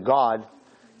connected to God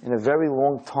in a very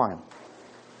long time.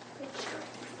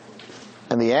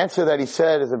 And the answer that he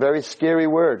said is a very scary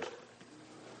word.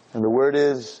 And the word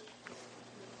is,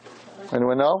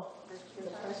 anyone know?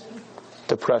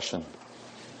 Depression.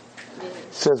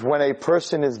 It says when a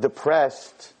person is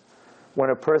depressed, when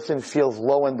a person feels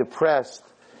low and depressed,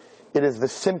 it is the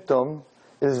symptom,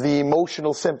 it is the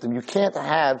emotional symptom. You can't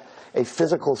have a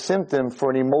physical symptom for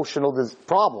an emotional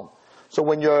problem. So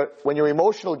when your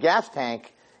emotional gas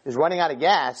tank is running out of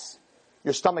gas,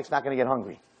 your stomach's not going to get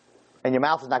hungry. And your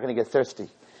mouth is not going to get thirsty.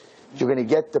 You're going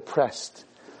to get depressed.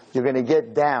 You're going to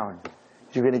get down.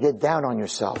 You're going to get down on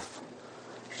yourself.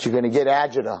 You're going to get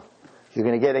agita. You're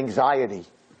going to get anxiety.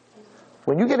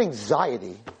 When you get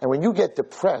anxiety and when you get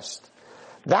depressed,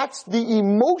 that's the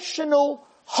emotional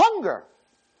hunger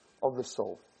of the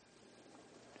soul.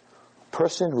 A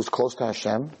person who's close to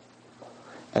Hashem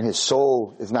and his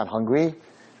soul is not hungry,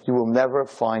 you will never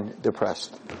find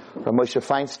depressed. Rav Moshe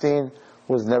Feinstein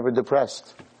was never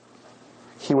depressed.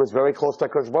 He was very close to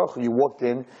HaKadosh Baruch Hu. You walked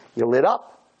in, you lit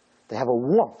up. They have a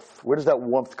warmth. Where does that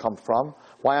warmth come from?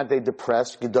 Why aren't they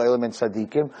depressed? Gedolim and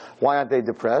Tzaddikim. Why aren't they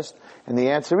depressed? And the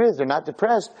answer is they're not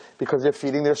depressed because they're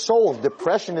feeding their souls.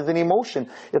 Depression is an emotion.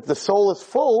 If the soul is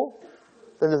full,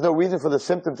 then there's no reason for the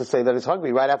symptom to say that it's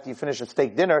hungry. Right after you finish a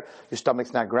steak dinner, your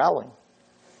stomach's not growling.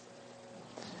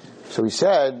 So he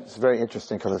said, it's very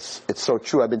interesting because it's so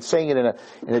true. I've been saying it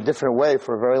in a different way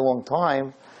for a very long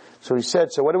time. So he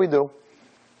said, so what do?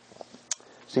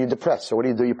 So you're depressed. So what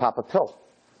do? You pop a pill.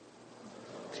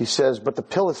 He says, but the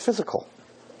pill is physical.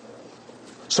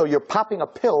 So you're popping a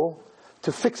pill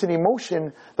to fix an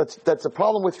emotion that's a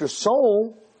problem with your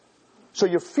soul. So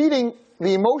you're feeding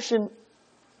the emotion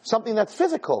something that's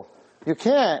physical. You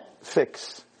can't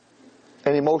fix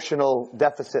an emotional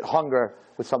deficit, hunger,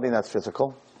 with something that's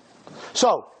physical.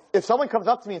 So, if someone comes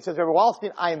up to me and says, Reverend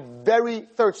Wallerstein, I am very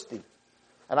thirsty.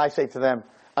 And I say to them,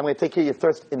 I'm going to take care of your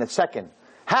thirst in a second.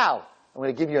 How? I'm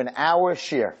going to give you an hour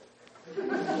share. You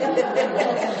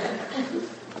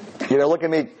know, look at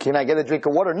me, can I get a drink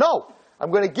of water? No!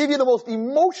 I'm going to give you the most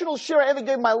emotional share I ever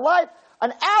gave in my life.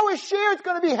 An hour share, it's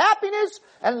going to be happiness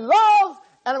and love,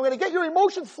 and I'm going to get your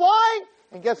emotions flying,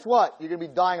 and guess what? You're going to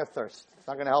be dying of thirst. It's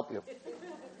not going to help you.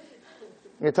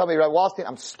 You tell me, Rabbi Wallerstein,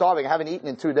 I'm starving. I haven't eaten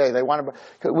in 2 days. We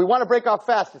want to break our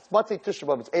fast. It's Motzei Tisha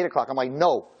B'Av. It's 8 o'clock. I'm like,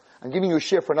 no. I'm giving you a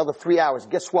share for another 3 hours.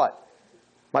 Guess what?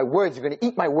 My words, you're going to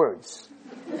eat my words.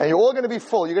 And you're all going to be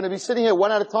full. You're going to be sitting here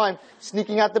one at a time,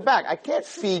 sneaking out the back. I can't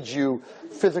feed you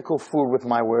physical food with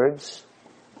my words.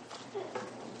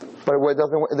 But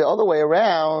the other way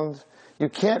around, you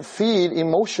can't feed an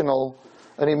emotional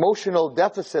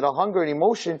deficit, a hunger, an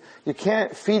emotion. You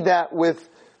can't feed that with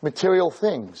material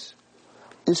things.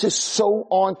 This is so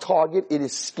on target, it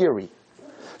is scary.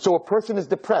 So a person is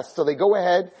depressed, so they go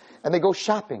ahead and they go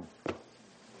shopping.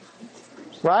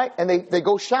 Right? And they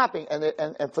go shopping,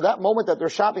 and for that moment that they're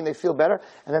shopping, they feel better,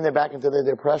 and then they're back into their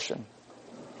depression.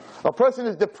 A person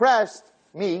is depressed,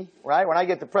 me, right? When I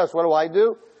get depressed, what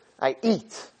do? I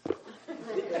eat.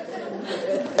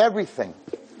 Everything.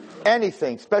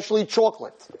 Anything, especially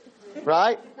chocolate.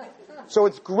 Right? So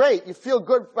it's great. You feel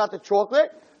good about the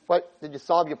chocolate. But did you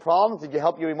solve your problems? Did you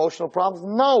help your emotional problems?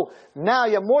 No. Now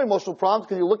you have more emotional problems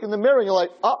because you look in the mirror and you're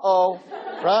like, uh-oh.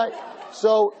 Right?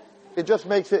 So it just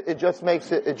makes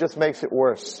it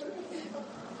worse.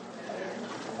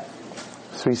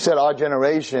 So he said our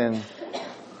generation,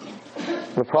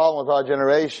 the problem with our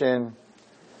generation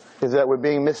is that we're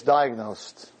being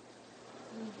misdiagnosed.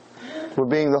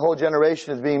 The whole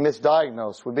generation is being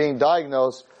misdiagnosed. We're being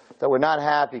diagnosed that we're not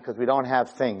happy because we don't have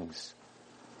things.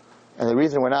 And the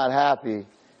reason we're not happy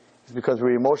is because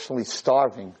we're emotionally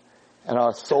starving and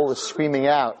our soul is screaming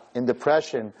out in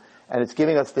depression and it's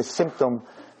giving us this symptom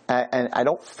and I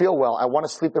don't feel well. I want to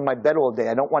sleep in my bed all day.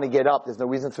 I don't want to get up. There's no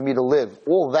reason for me to live.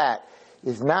 All that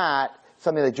is not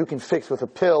something that you can fix with a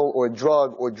pill or a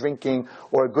drug or drinking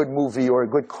or a good movie or a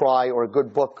good cry or a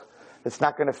good book. It's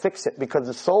not going to fix it because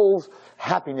the soul's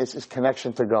happiness is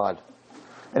connection to God.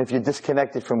 And if you're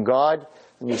disconnected from God,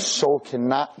 then your soul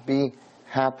cannot be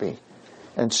happy.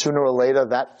 And sooner or later,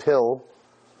 that pill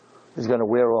is going to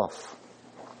wear off.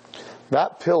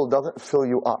 That pill doesn't fill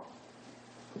you up.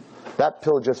 That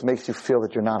pill just makes you feel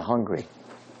that you're not hungry.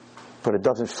 But it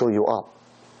doesn't fill you up.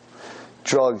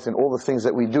 Drugs and all the things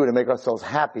that we do to make ourselves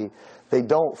happy, they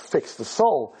don't fix the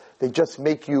soul. They just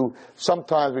make you,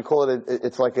 sometimes we call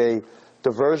it's like a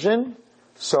diversion.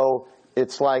 So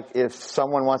it's like if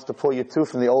someone wants to pull your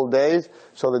tooth in the old days,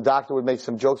 so the doctor would make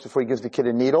some jokes before he gives the kid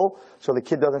a needle, so the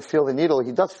kid doesn't feel the needle.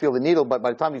 He does feel the needle, but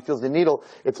by the time he feels the needle,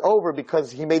 it's over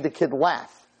because he made the kid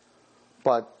laugh.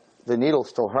 But the needle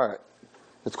still hurt.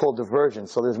 It's called diversion.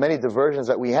 So there's many diversions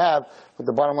that we have, but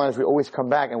the bottom line is we always come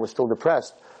back and we're still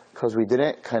depressed because we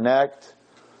didn't connect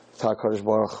to HaKadosh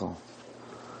Baruch Hu.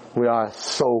 We are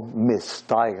so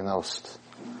misdiagnosed.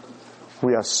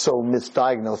 We are so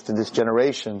misdiagnosed in this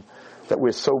generation that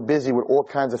we're so busy with all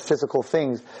kinds of physical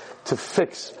things to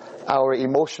fix our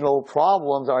emotional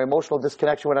problems, our emotional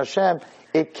disconnection with Hashem.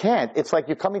 It can't. It's like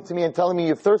you're coming to me and telling me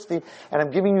you're thirsty, and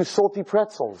I'm giving you salty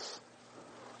pretzels.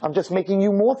 I'm just making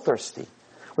you more thirsty.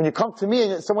 When you come to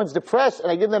me and someone's depressed and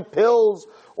I give them pills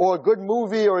or a good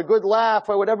movie or a good laugh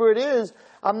or whatever it is,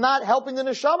 I'm not helping the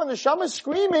neshama. The neshama is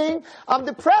screaming, I'm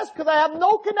depressed because I have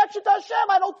no connection to Hashem.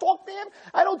 I don't talk to Him.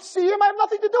 I don't see Him. I have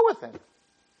nothing to do with Him.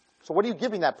 So what are you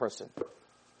giving that person?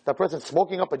 That person's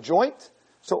smoking up a joint?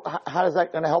 So how is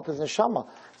that going to help his neshama?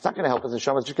 It's not going to help his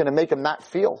neshama. It's just going to make him not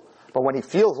feel. But when he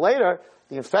feels later,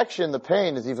 the infection, the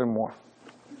pain is even more.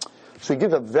 So he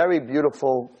gives a very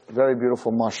beautiful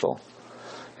mashal.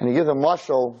 And he gives a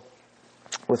mashal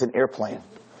with an airplane.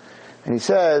 And he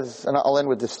says, and I'll end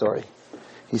with this story.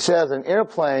 He says, an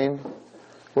airplane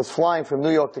was flying from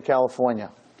New York to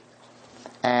California.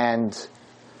 And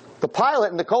the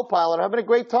pilot and the co-pilot are having a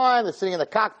great time. They're sitting in the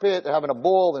cockpit. They're having a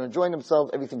ball. They're enjoying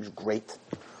themselves. Everything's great.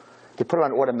 They put it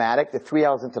on automatic. They're 3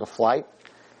 hours into the flight.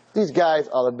 These guys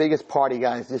are the biggest party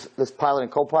guys, this pilot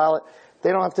and co-pilot.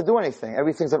 They don't have to do anything.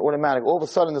 Everything's on automatic. All of a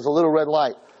sudden, there's a little red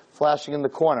light flashing in the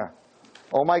corner.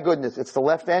 Oh my goodness, it's the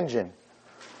left engine.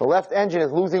 The left engine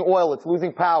is losing oil. It's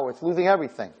losing power. It's losing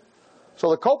everything. So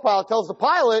the co-pilot tells the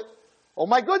pilot, oh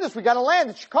my goodness, we got to land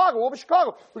in Chicago, over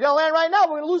Chicago. We got to land right now.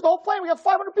 We're going to lose the whole plane. We got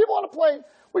 500 people on the plane.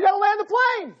 We got to land the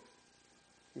plane.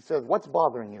 He says, what's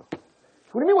bothering you?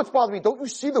 What do you mean what's bothering me? Don't you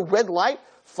see the red light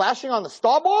flashing on the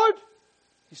starboard?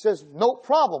 He says, no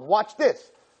problem. Watch this.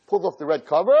 Pulls off the red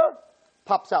cover,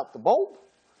 pops out the bulb,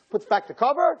 puts back the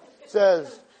cover,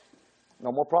 says,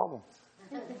 no more problems.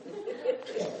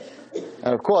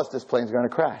 And of course, this plane's going to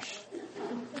crash.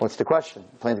 What's the question?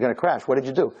 The plane's going to crash. What did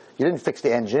you do? You didn't fix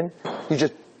the engine. You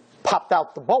just popped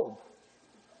out the bulb.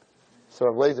 So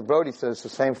Rav Lazer Brody says it's the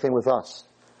same thing with us.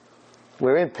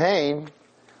 We're in pain.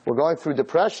 We're going through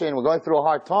depression. We're going through a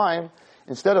hard time.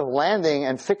 Instead of landing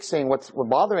and fixing what's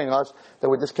bothering us, that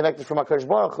we're disconnected from HaKadosh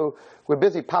Baruch Hu, we're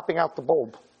busy popping out the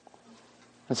bulb.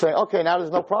 And saying, okay, now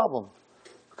there's no problem.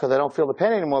 Because I don't feel the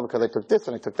pain anymore because I took this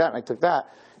and I took that and I took that.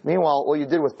 Meanwhile, all you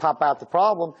did was pop out the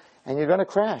problem and you're going to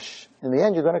crash. In the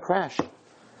end, you're going to crash.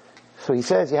 So he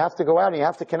says you have to go out and you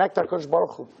have to connect HaKadosh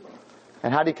Baruch Hu.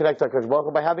 And how do you connect HaKadosh Baruch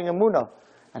Hu? By having Emuna.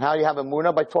 And how do you have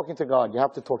Emuna? By talking to God. You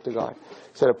have to talk to God.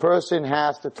 So a person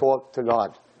has to talk to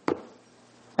God.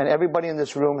 And everybody in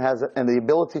this room has the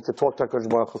ability to talk to HaKadosh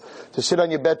Baruch Hu. To sit on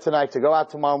your bed tonight, to go out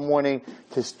tomorrow morning,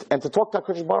 and to talk to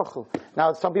HaKadosh Baruch Hu.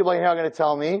 Now, some people here are going to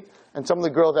tell me, and some of the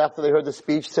girls after they heard the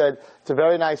speech said, it's a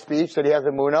very nice speech, that he has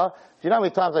Emuna. Do you know how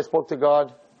many times I spoke to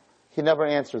God? He never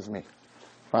answers me.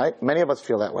 Right? Many of us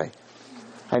feel that way.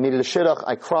 I needed a shidduch.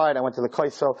 I cried. I went to the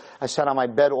koisel. I sat on my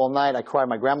bed all night. I cried.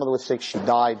 My grandmother was sick. She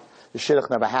died. The shidduch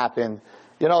never happened.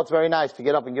 You know, it's very nice to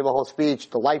get up and give a whole speech.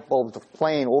 The light bulbs, the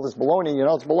plane, all this baloney. You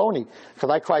know, it's baloney. Because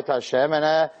I cried to Hashem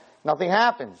and nothing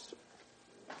happens.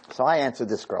 So I answered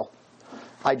this girl.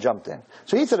 I jumped in.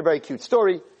 So he said a very cute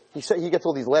story. He said he gets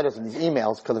all these letters and these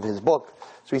emails because of his book.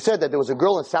 So he said that there was a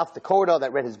girl in South Dakota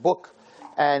that read his book.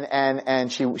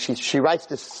 And she writes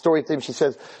this story to him. She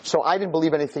says, so I didn't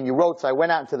believe anything you wrote, so I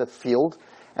went out into the field,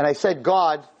 and I said,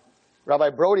 God, Rabbi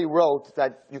Brody wrote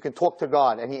that you can talk to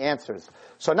God, and he answers.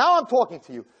 So now I'm talking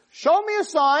to you. Show me a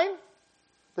sign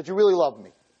that you really love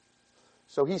me.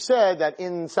 So he said that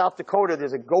in South Dakota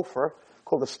there's a gopher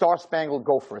called the star-spangled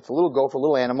gopher. It's a little gopher, a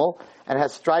little animal, and it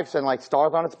has stripes and like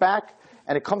stars on its back,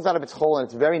 and it comes out of its hole, and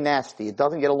it's very nasty. It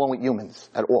doesn't get along with humans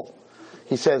at all.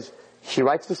 He says, he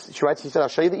said, I'll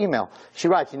show you the email. She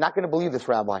writes, you're not going to believe this,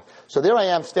 Rabbi. So there I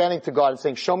am standing to God and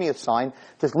saying, show me a sign.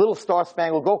 This little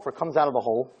star-spangled gopher comes out of the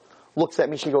hole, looks at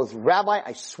me, she goes, Rabbi,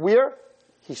 I swear,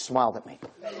 he smiled at me.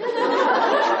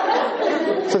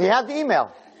 So he had the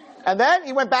email. And then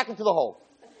he went back into the hole.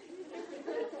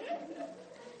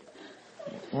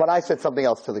 But I said something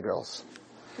else to the girls.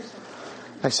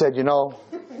 I said, you know,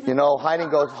 hide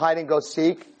and go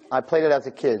seek. I played it as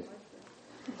a kid.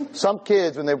 Some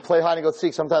kids, when they play hide and go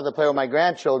seek, sometimes I play with my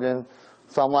grandchildren.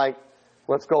 So I'm like,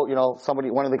 let's go,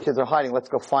 one of the kids are hiding, let's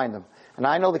go find them. And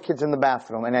I know the kid's in the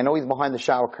bathroom, and I know he's behind the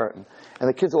shower curtain. And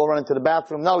the kids all run into the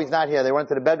bathroom, no, he's not here. They run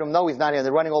into the bedroom, no, he's not here.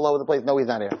 They're running all over the place, no, he's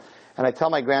not here. And I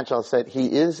tell my grandchild, I said, he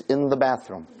is in the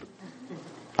bathroom.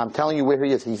 I'm telling you where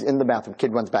he is. He's in the bathroom.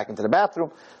 Kid runs back into the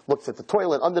bathroom, looks at the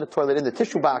toilet, under the toilet, in the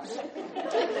tissue box,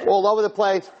 all over the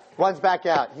place, runs back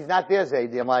out. He's not there,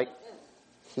 Zaidi. I'm like,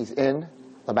 he's in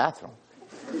the bathroom.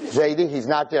 Zaidi, he's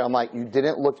not there. I'm like, you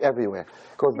didn't look everywhere.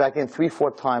 Goes back in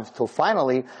 3-4 times till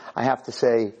finally I have to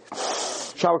say,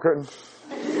 shower curtain.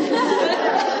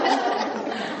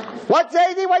 What,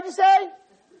 Zaidi? What'd you say?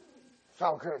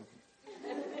 Shower curtain.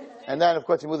 And then, of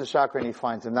course, he moves the shower curtain and he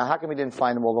finds him. Now, how come he didn't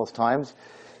find him all those times?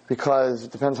 Because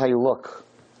it depends how you look.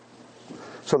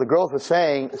 So the girls were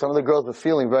saying, some of the girls were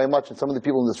feeling very much, and some of the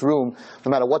people in this room, no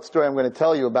matter what story I'm going to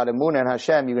tell you about Emuna and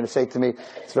Hashem, you're going to say to me,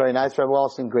 it's very nice, Rabbi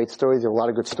Wallerstein, great stories, you have a lot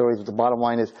of good stories, but the bottom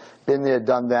line is, been there,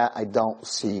 done that, I don't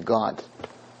see God.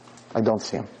 I don't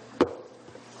see Him.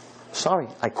 Sorry,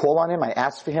 I call on Him, I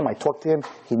ask for Him, I talk to Him,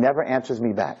 He never answers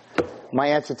me back. My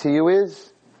answer to you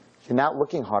is, you're not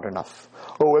looking hard enough.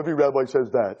 Oh, every rabbi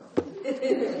says that.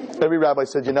 Every rabbi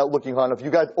says you're not looking hard enough.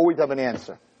 You guys always have an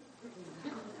answer.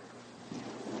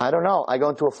 I don't know. I go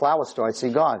into a flower store, I see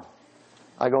God.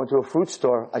 I go into a fruit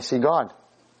store, I see God.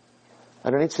 I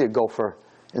don't need to see a gopher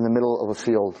in the middle of a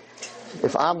field.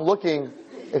 If I'm looking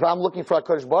for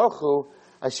HaKadosh Baruch Hu,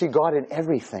 I see God in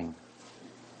everything.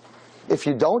 If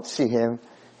you don't see Him,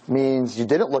 means you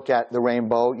didn't look at the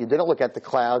rainbow, you didn't look at the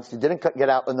clouds, you didn't get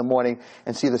out in the morning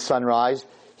and see the sunrise.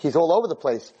 He's all over the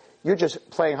place. You're just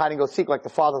playing hide and go seek like the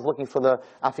father's looking for the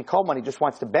afikoman. He just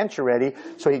wants the bench already.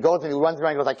 So he goes and he runs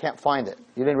around and goes, I can't find it.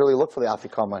 You didn't really look for the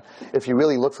afikoman. If you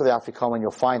really look for the afikoman,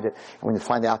 you'll find it. And when you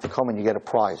find the afikoman, you get a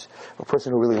prize. A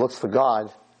person who really looks for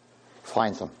God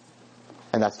finds him.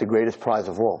 And that's the greatest prize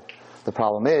of all. The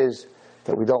problem is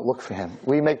that we don't look for him.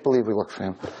 We make believe we look for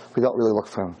him. We don't really look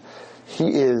for him. He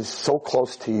is so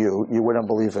close to you, you wouldn't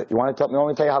believe it. You want me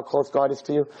to tell you how close God is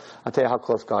to you? I'll tell you how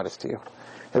close God is to you.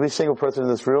 Every single person in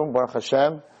this room, Baruch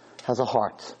Hashem, has a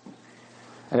heart.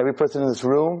 And every person in this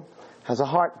room has a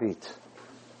heartbeat.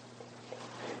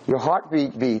 Your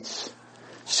heartbeat beats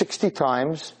 60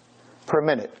 times per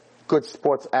minute. Good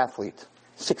sports athlete.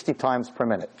 60 times per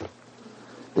minute.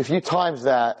 If you times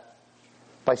that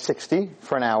by 60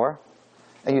 for an hour,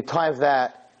 and you times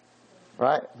that,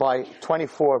 right, by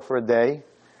 24 for a day,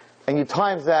 and you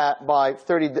times that by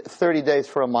 30 days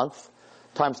for a month,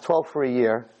 times 12 for a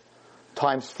year,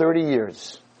 times 30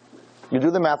 years. You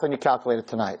do the math on your calculator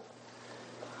tonight.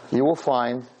 You will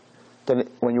find that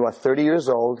when you are 30 years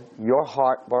old, your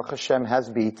heart, Baruch Hashem, has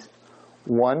beat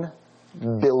 1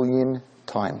 billion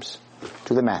times.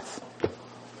 Do the math.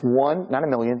 Not a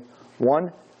million,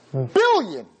 1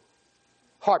 billion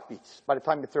heartbeats by the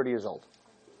time you're 30 years old.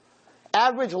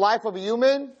 Average life of a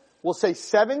human, we'll say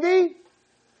 70.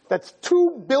 That's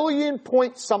 2 billion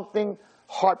point something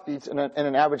heartbeats in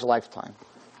an average lifetime.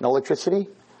 No electricity,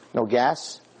 no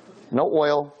gas, no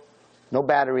oil, no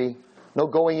battery, no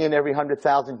going in every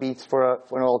 100,000 beats for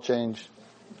an oil change.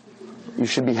 You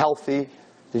should be healthy,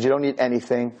 because you don't need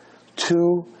anything.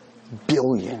 2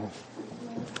 billion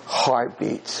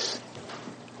heartbeats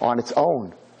on its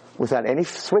own, without any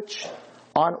switch,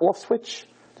 on-off switch.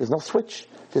 There's no switch.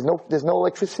 There's no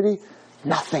electricity.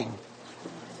 Nothing.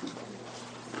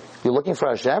 You're looking for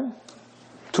Hashem?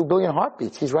 2 billion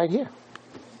heartbeats. He's right here.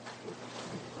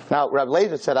 Now, Reb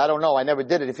Lazer said, I don't know, I never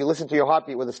did it. If you listen to your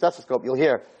heartbeat with a stethoscope, you'll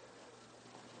hear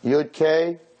Yud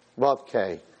K, Vav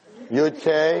K. Yud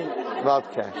K,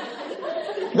 Vav K.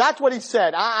 That's what he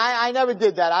said. I never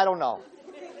did that. I don't know.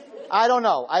 I don't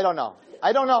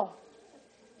know.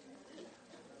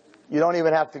 You don't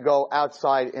even have to go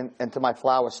outside into my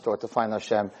flower store to find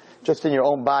Hashem. Just in your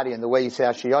own body and the way you say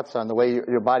Ashiyotza and the way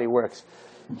your body works.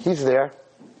 He's there.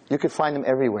 You can find him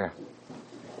everywhere.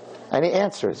 And he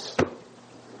answers.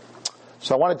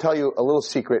 So I want to tell you a little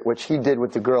secret, which he did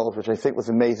with the girls, which I think was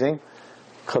amazing,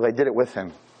 because I did it with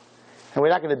him. And we're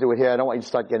not going to do it here. I don't want you to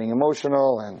start getting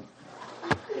emotional. And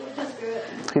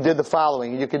he did the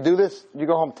following. You can do this, you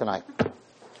go home tonight.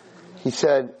 He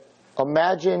said,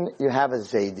 imagine you have a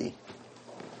Zaidi,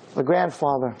 a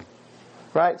grandfather,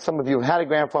 right? Some of you have had a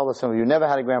grandfather, some of you never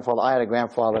had a grandfather. I had a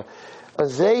grandfather. A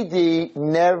Zaidi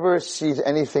never sees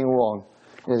anything wrong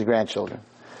in his grandchildren.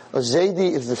 A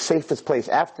Zaidi is the safest place.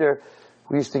 After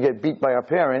we used to get beat by our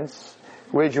parents,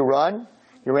 where'd you run?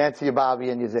 You ran to your Bobby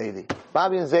and your Zaidi.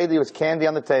 Bobby and Zaidi was candy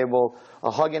on the table, a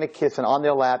hug and a kiss, and on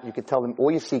their lap you could tell them all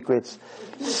your secrets.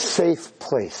 Safe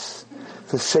place.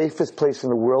 The safest place in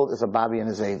the world is a Bobby and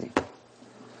a Zaidi.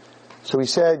 So he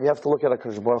said, you have to look at a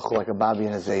Kadosh Baruch Hu like a Bobby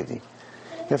and a Zaidi.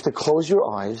 You have to close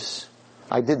your eyes.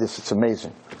 I did this, it's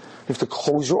amazing. You have to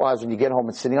close your eyes when you get home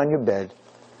and sitting on your bed.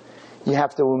 You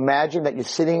have to imagine that you're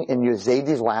sitting in your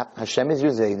Zaidi's lap. Hashem is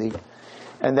your Zaidi.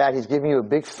 And that he's giving you a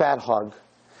big fat hug.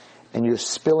 And you're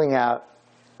spilling out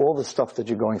all the stuff that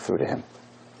you're going through to him.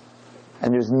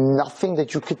 And there's nothing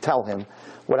that you could tell him,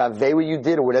 what Aveira you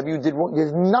did or whatever you did wrong.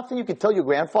 There's nothing you could tell your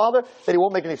grandfather that he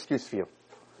won't make an excuse for you.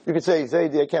 You could say,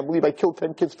 Zaidi, I can't believe I killed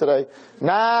 10 kids today.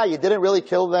 Nah, you didn't really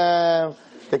kill them.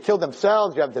 They killed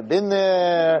themselves. You haven't have been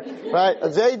there. Right? A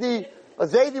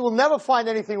Zaidi will never find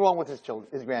anything wrong with his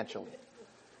grandchildren.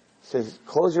 He says,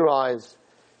 close your eyes,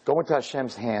 go into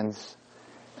Hashem's hands,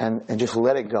 and just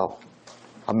let it go.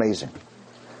 Amazing.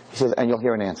 He says, and you'll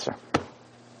hear an answer.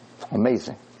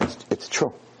 Amazing. It's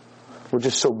true. We're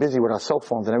just so busy with our cell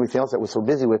phones and everything else that we're so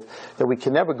busy with that we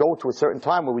can never go to a certain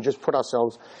time where we just put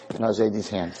ourselves in our Zaidi's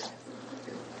hands.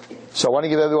 So I want to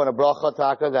give everyone a bracha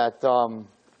taka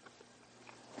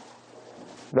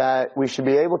that we should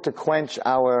be able to quench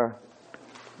our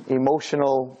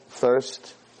emotional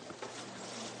thirst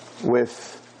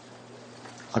with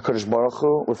HaKadosh Baruch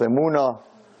Hu, with Emuna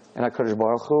and HaKadosh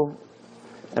Baruch Hu.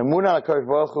 Emuna and HaKadosh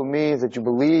Baruch Hu means that you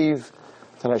believe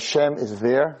that Hashem is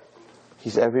there,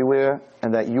 He's everywhere,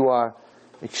 and that you are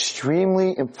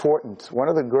extremely important. One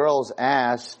of the girls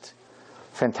asked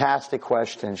fantastic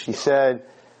question. She said,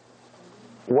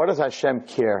 what does Hashem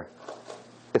care?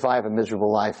 if I have a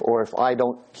miserable life, or if I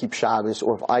don't keep Shabbos,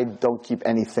 or if I don't keep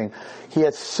anything? He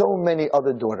has so many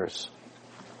other daughters.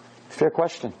 Fair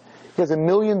question. He has 1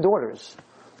 million daughters.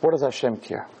 What does Hashem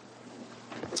care?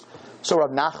 So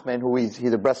Rav Nachman,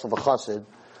 he's a Breslov Chassid,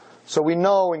 so we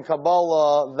know in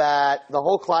Kabbalah that the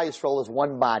whole Klal Yisrael is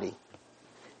one body.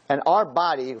 And our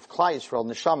body of Klal Yisrael,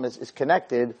 Neshama, is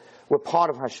connected. We're part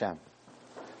of Hashem.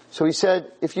 So he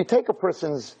said, if you take a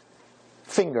person's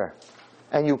finger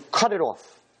and you cut it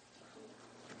off,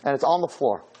 and it's on the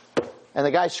floor, and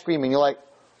the guy's screaming, you're like,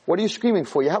 what are you screaming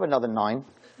for? You have another 9.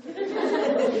 You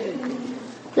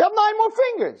have 9 more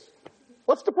fingers.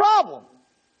 What's the problem?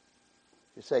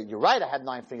 You say, you're right, I had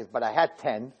 9 fingers, but I had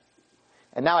 10,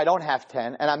 and now I don't have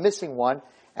 10, and I'm missing 1,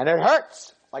 and it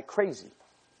hurts like crazy.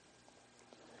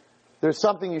 There's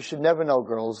something you should never know,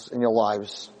 girls, in your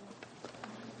lives.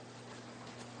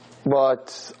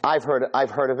 But I've heard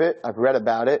of it, I've read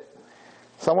about it.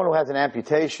 Someone who has an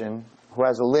amputation, who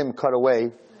has a limb cut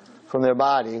away from their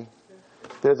body,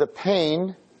 there's a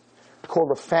pain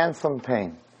called a phantom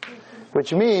pain,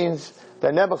 which means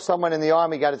that never someone in the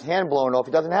army got his hand blown off,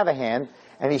 he doesn't have a hand,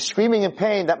 and he's screaming in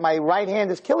pain that my right hand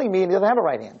is killing me, and he doesn't have a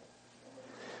right hand.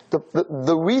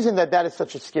 The reason that is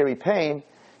such a scary pain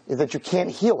is that you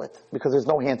can't heal it, because there's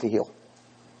no hand to heal.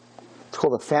 It's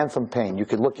called a phantom pain. You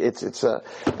could look, and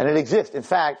it exists. In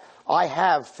fact, I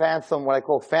have what I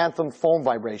call phantom phone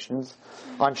vibrations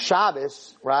on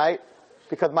Shabbos, right?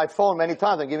 Because my phone, many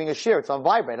times I'm giving a shir, it's on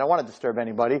vibrate. I don't want to disturb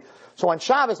anybody. So on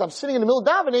Shabbos, I'm sitting in the middle of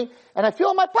davening, and I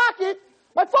feel in my pocket,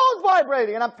 my phone's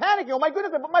vibrating, and I'm panicking. Oh my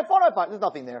goodness, I put my phone in my pocket. There's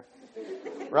nothing there.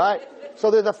 Right?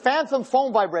 So there's a phantom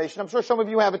phone vibration. I'm sure some of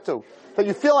you have it too. So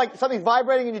you feel like something's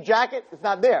vibrating in your jacket, it's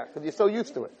not there, because you're so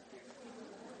used to it.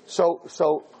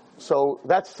 So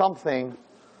that's something,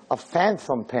 a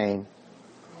phantom pain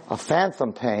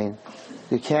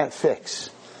you can't fix.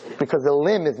 Because the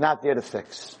limb is not there to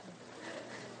fix.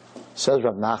 Says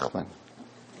Rav Nachman,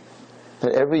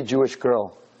 that every Jewish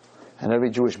girl and every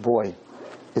Jewish boy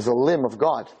is a limb of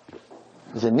God.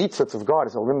 Is a nitzitz of God,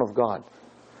 is a limb of God.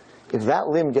 If that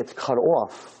limb gets cut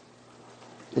off,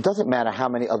 it doesn't matter how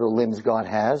many other limbs God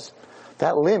has,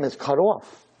 that limb is cut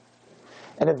off.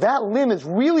 And if that limb is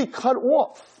really cut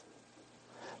off,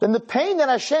 then the pain that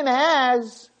Hashem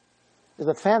has is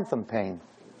a phantom pain,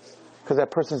 because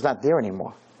that person's not there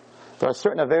anymore. There are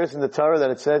certain averos in the Torah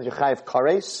that it says, Yechayev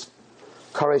kares.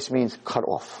 Kares means cut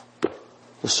off.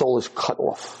 The soul is cut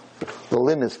off. The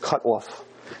limb is cut off.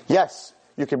 Yes,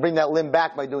 you can bring that limb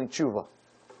back by doing tshuva.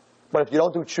 But if you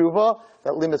don't do tshuva,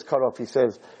 that limb is cut off. He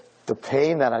says, the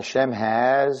pain that Hashem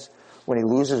has when he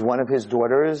loses one of his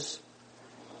daughters,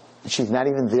 she's not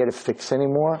even there to fix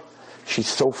anymore. She's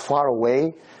so far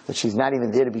away that she's not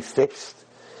even there to be fixed.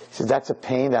 He says, that's a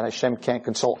pain that Hashem can't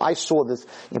console. I saw this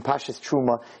in Pashas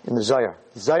Truma in the Zohar.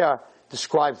 The Zohar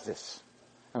describes this.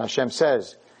 And Hashem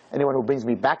says, anyone who brings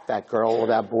me back that girl or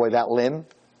that boy, that limb,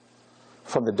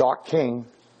 from the dark king,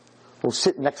 will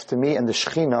sit next to me and the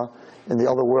Shekhinah in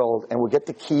the other world, and will get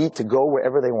the key to go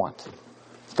wherever they want.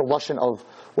 It's the lashon of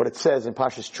what it says in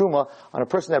Pashas Truma on a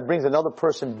person that brings another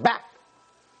person back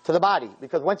to the body.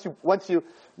 Because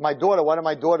my daughter, one of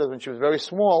my daughters, when she was very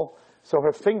small, so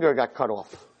her finger got cut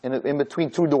off in between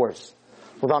 2 doors.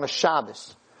 It was on a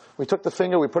Shabbos. We took the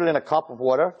finger, we put it in a cup of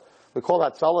water. We called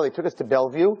that Tzala. They took us to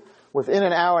Bellevue. Within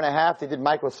an hour and a half, they did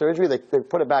microsurgery. They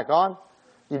put it back on.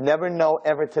 You never know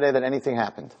ever today that anything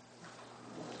happened.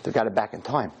 They got it back in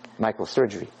time.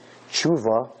 Microsurgery.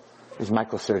 Tshuva is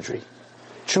microsurgery.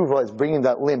 Tshuva is bringing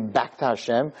that limb back to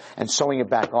Hashem and sewing it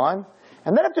back on.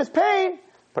 And then if there's pain,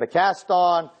 put a cast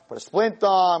on, put a splint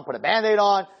on, put a Band-Aid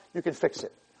on, you can fix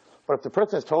it. But if the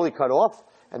person is totally cut off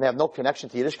and they have no connection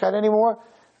to Yiddishkeit anymore,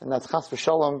 then that's chas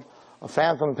v'shalom, a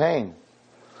phantom pain.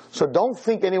 So don't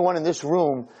think anyone in this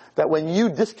room that when you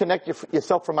disconnect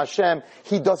yourself from Hashem,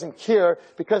 He doesn't care,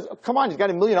 because, come on, He's got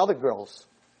 1 million other girls.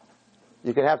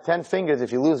 You could have 10 fingers.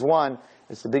 If you lose one,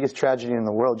 it's the biggest tragedy in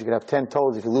the world. You could have 10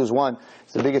 toes. If you lose one,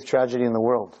 it's the biggest tragedy in the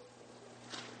world.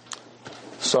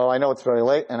 So I know it's very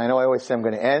late, and I know I always say I'm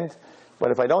going to end,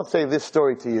 but if I don't say this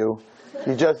story to you,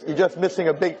 you're just missing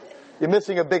a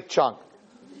big chunk.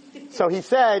 So he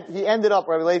ended up,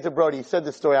 Rabbi Eliezer Brody, he said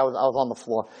this story, I was on the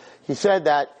floor. He said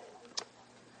that,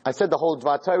 I said the whole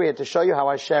Dvar Torah had to show you how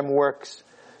Hashem works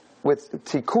with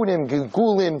tikkunim,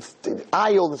 gilgulim,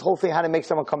 ayil, this whole thing, how to make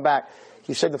someone come back.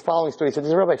 He said the following story. He said,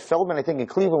 there's Rabbi Feldman, I think, in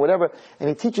Cleveland, whatever, and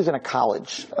he teaches in a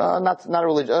college, not a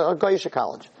religious, a Goyish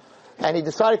college. And he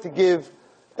decided to give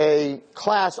a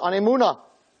class on Emuna.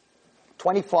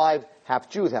 25, half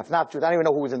Jews, half not Jews. I don't even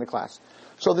know who was in the class.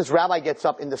 So this rabbi gets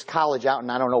up in this college out in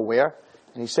I don't know where,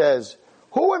 and he says,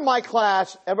 who in my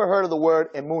class ever heard of the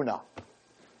word Emuna?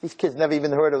 These kids never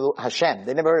even heard of Hashem.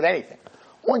 They never heard anything.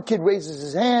 One kid raises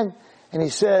his hand and he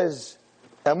says,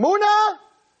 Emuna,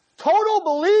 total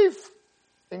belief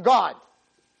in God.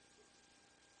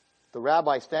 The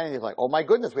rabbi standing there is like, oh my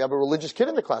goodness, we have a religious kid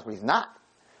in the class. But he's not.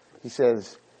 He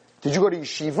says, did you go to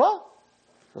yeshiva?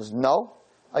 He goes, no.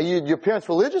 Are your parents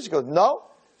religious? He goes, no.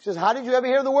 He says, how did you ever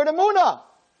hear the word Emuna?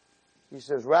 He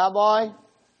says, Rabbi,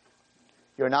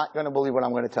 you're not going to believe what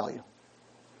I'm going to tell you.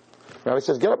 Rabbi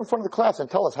says, get up in front of the class and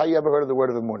tell us how you ever heard of the word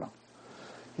of Emuna.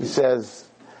 He says,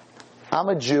 I'm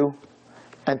a Jew,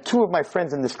 and 2 of my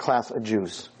friends in this class are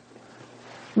Jews.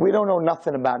 We don't know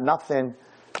nothing about nothing.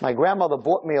 My grandmother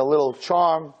bought me a little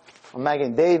charm, a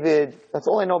Magen David. That's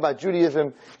all I know about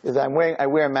Judaism, is I wear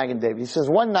a Magen David. He says,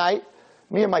 one night,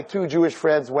 me and my 2 Jewish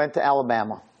friends went to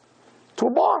Alabama, to a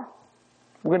bar.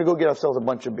 We're going to go get ourselves a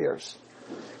bunch of beers.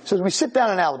 He says, we sit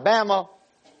down in Alabama,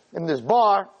 in this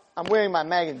bar. I'm wearing my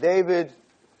Magen David,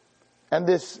 and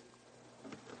this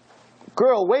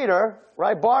girl waiter,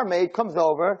 right, barmaid, comes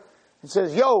over and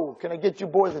says, yo, can I get you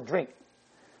boys a drink?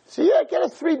 I say, yeah, get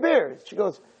us 3 beers. She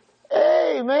goes,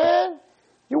 hey, man,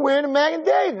 you're wearing a Magen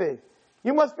David.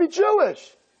 You must be Jewish.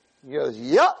 He goes,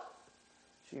 yup.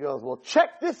 She goes, well,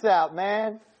 check this out,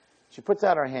 man. She puts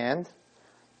out her hand,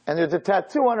 and there's a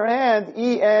tattoo on her hand,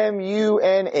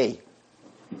 Emuna.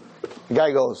 The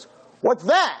guy goes, what's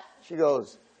that? She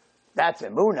goes, that's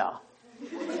Emuna.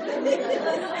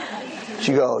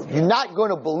 She goes, you're not going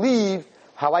to believe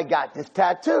how I got this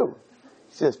tattoo.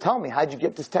 He says, tell me, how'd you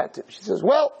get this tattoo? She says,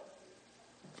 well,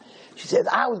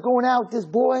 I was going out with this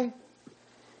boy,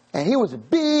 and he was a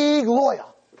big lawyer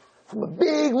from a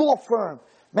big law firm.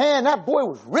 Man, that boy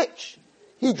was rich.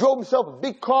 He drove himself a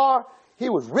big car. He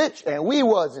was rich, and we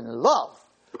was in love.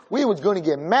 We was going to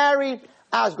get married.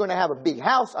 I was going to have a big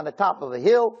house on the top of a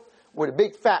hill with a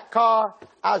big fat car.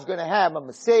 I was going to have a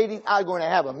Mercedes. I was going to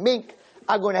have a mink.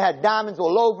 I was going to have diamonds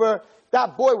all over.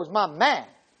 That boy was my man.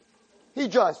 He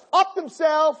just upped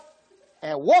himself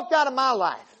and walked out of my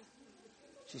life.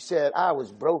 She said, I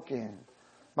was broken.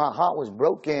 My heart was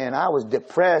broken. I was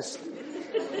depressed.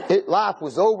 Life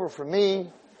was over for me.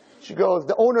 She goes,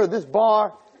 the owner of this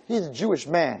bar, he's a Jewish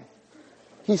man.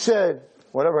 He said,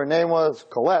 whatever her name was,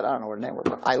 Colette, I don't know what her name was,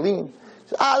 but Eileen. He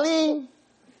said, Eileen,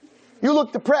 you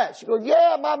look depressed. She goes,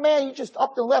 yeah, my man, you just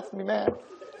upped and left me, man.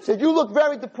 He said, you look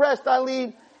very depressed,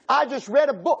 Eileen. I just read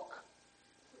a book.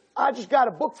 I just got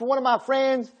a book from one of my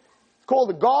friends. It's called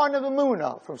The Garden of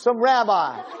Emuna from some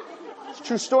rabbi. It's a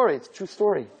true story. It's a true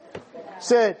story.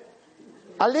 Said,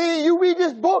 Eileen, you read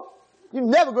this book, you're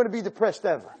never going to be depressed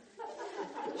ever.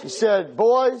 She said,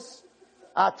 boys,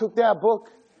 I took that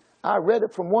book. I read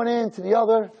it from one end to the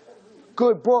other.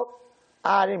 Good book.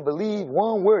 I didn't believe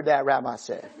one word that rabbi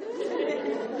said.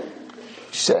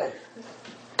 She said,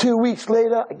 2 weeks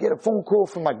later, I get a phone call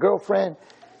from my girlfriend.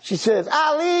 She says,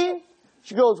 Eileen.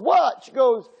 She goes, what? She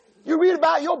goes, you read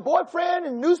about your boyfriend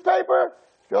in the newspaper?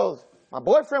 She goes, my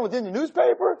boyfriend was in the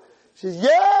newspaper? She says,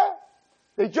 yeah.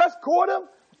 They just caught him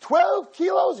 12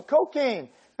 kilos of cocaine.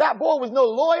 That boy was no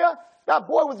lawyer. That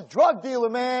boy was a drug dealer,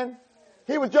 man.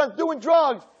 He was just doing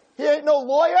drugs. He ain't no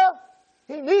lawyer.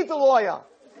 He needs a lawyer.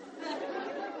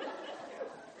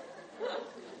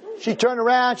 She turned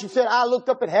around. She said, I looked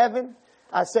up at heaven.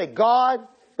 I said, God,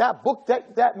 that book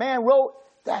that man wrote,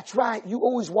 that's right. You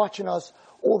always watching us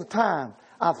all the time.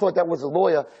 I thought that was a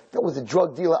lawyer. That was a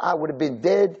drug dealer. I would have been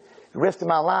dead the rest of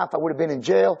my life. I would have been in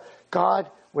jail. God,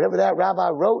 whatever that rabbi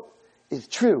wrote is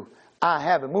true. I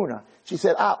have Emuna. She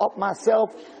said, I upped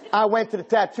myself. I went to the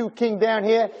tattoo king down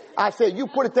here. I said, you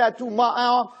put a tattoo on my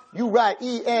arm, you write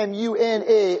Emuna,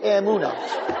 Emuna.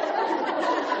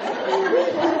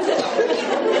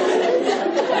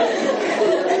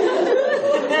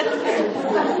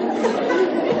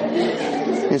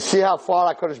 You see how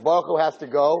far HaKadosh Baruch Hu has to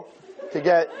go to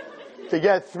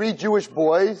get 3 Jewish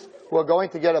boys who are going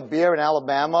to get a beer in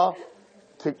Alabama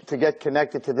to get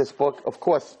connected to this book. Of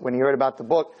course, when he heard about the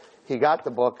book, he got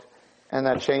the book, and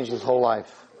that changed his whole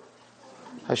life.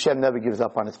 Hashem never gives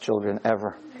up on his children,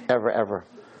 ever, ever, ever.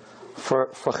 For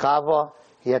Chava,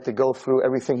 he had to go through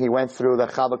everything he went through,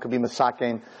 that Chava could be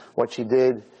masaken, what she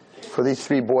did. For these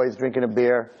 3 boys drinking a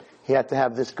beer, he had to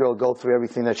have this girl go through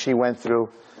everything that she went through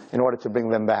in order to bring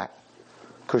them back.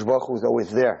 Kadosh Baruch Hu is always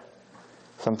there.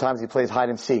 Sometimes he plays hide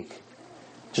and seek.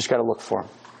 Just got to look for him.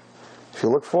 If you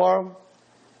look for him,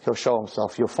 he'll show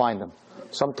himself. You'll find him.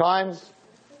 Sometimes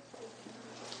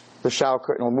the shower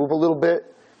curtain will move a little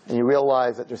bit, and you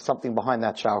realize that there's something behind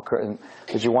that shower curtain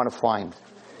that you want to find.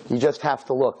 You just have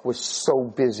to look. We're so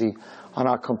busy on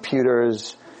our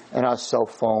computers and our cell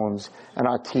phones and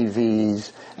our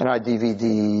TVs and our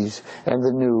DVDs and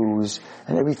the news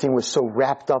and everything we're so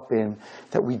wrapped up in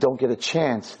that we don't get a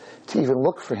chance to even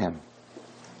look for him.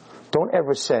 Don't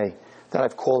ever say that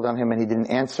I've called on him and he didn't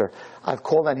answer. I've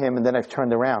called on him and then I've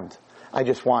turned around. I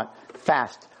just want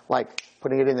fast, like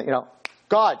putting it in the,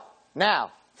 God,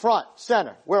 now, front,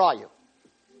 center, where are you?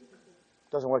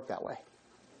 Doesn't work that way.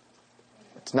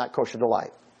 It's not kosher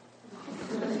delight.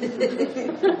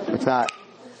 It's not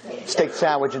steak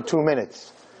sandwich in 2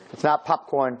 minutes. It's not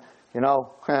popcorn. When I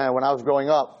was growing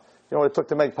up, you know what it took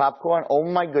to make popcorn? Oh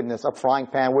my goodness, a frying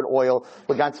pan with oil,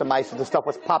 with ganzameister, the stuff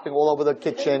was popping all over the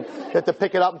kitchen. You have to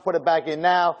pick it up and put it back in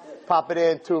now, pop it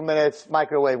in, 2 minutes,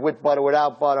 microwave, with butter,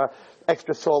 without butter,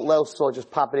 extra salt, less salt,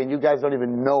 just pop it in. You guys don't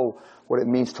even know what it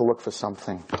means to look for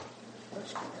something.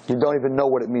 You don't even know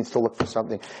what it means to look for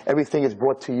something. Everything is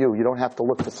brought to you. You don't have to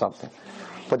look for something.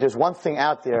 But there's one thing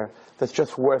out there that's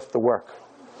just worth the work.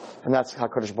 And that's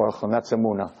HaKadosh Baruch Hu, and that's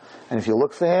Emuna. And if you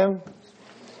look for him,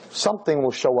 something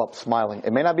will show up smiling.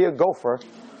 It may not be a gopher,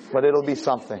 but it'll be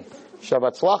something.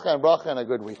 Shabbat Tzlacha and Bracha and a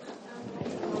good week.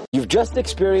 You've just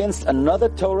experienced another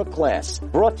Torah class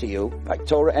brought to you by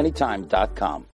TorahAnytime.com.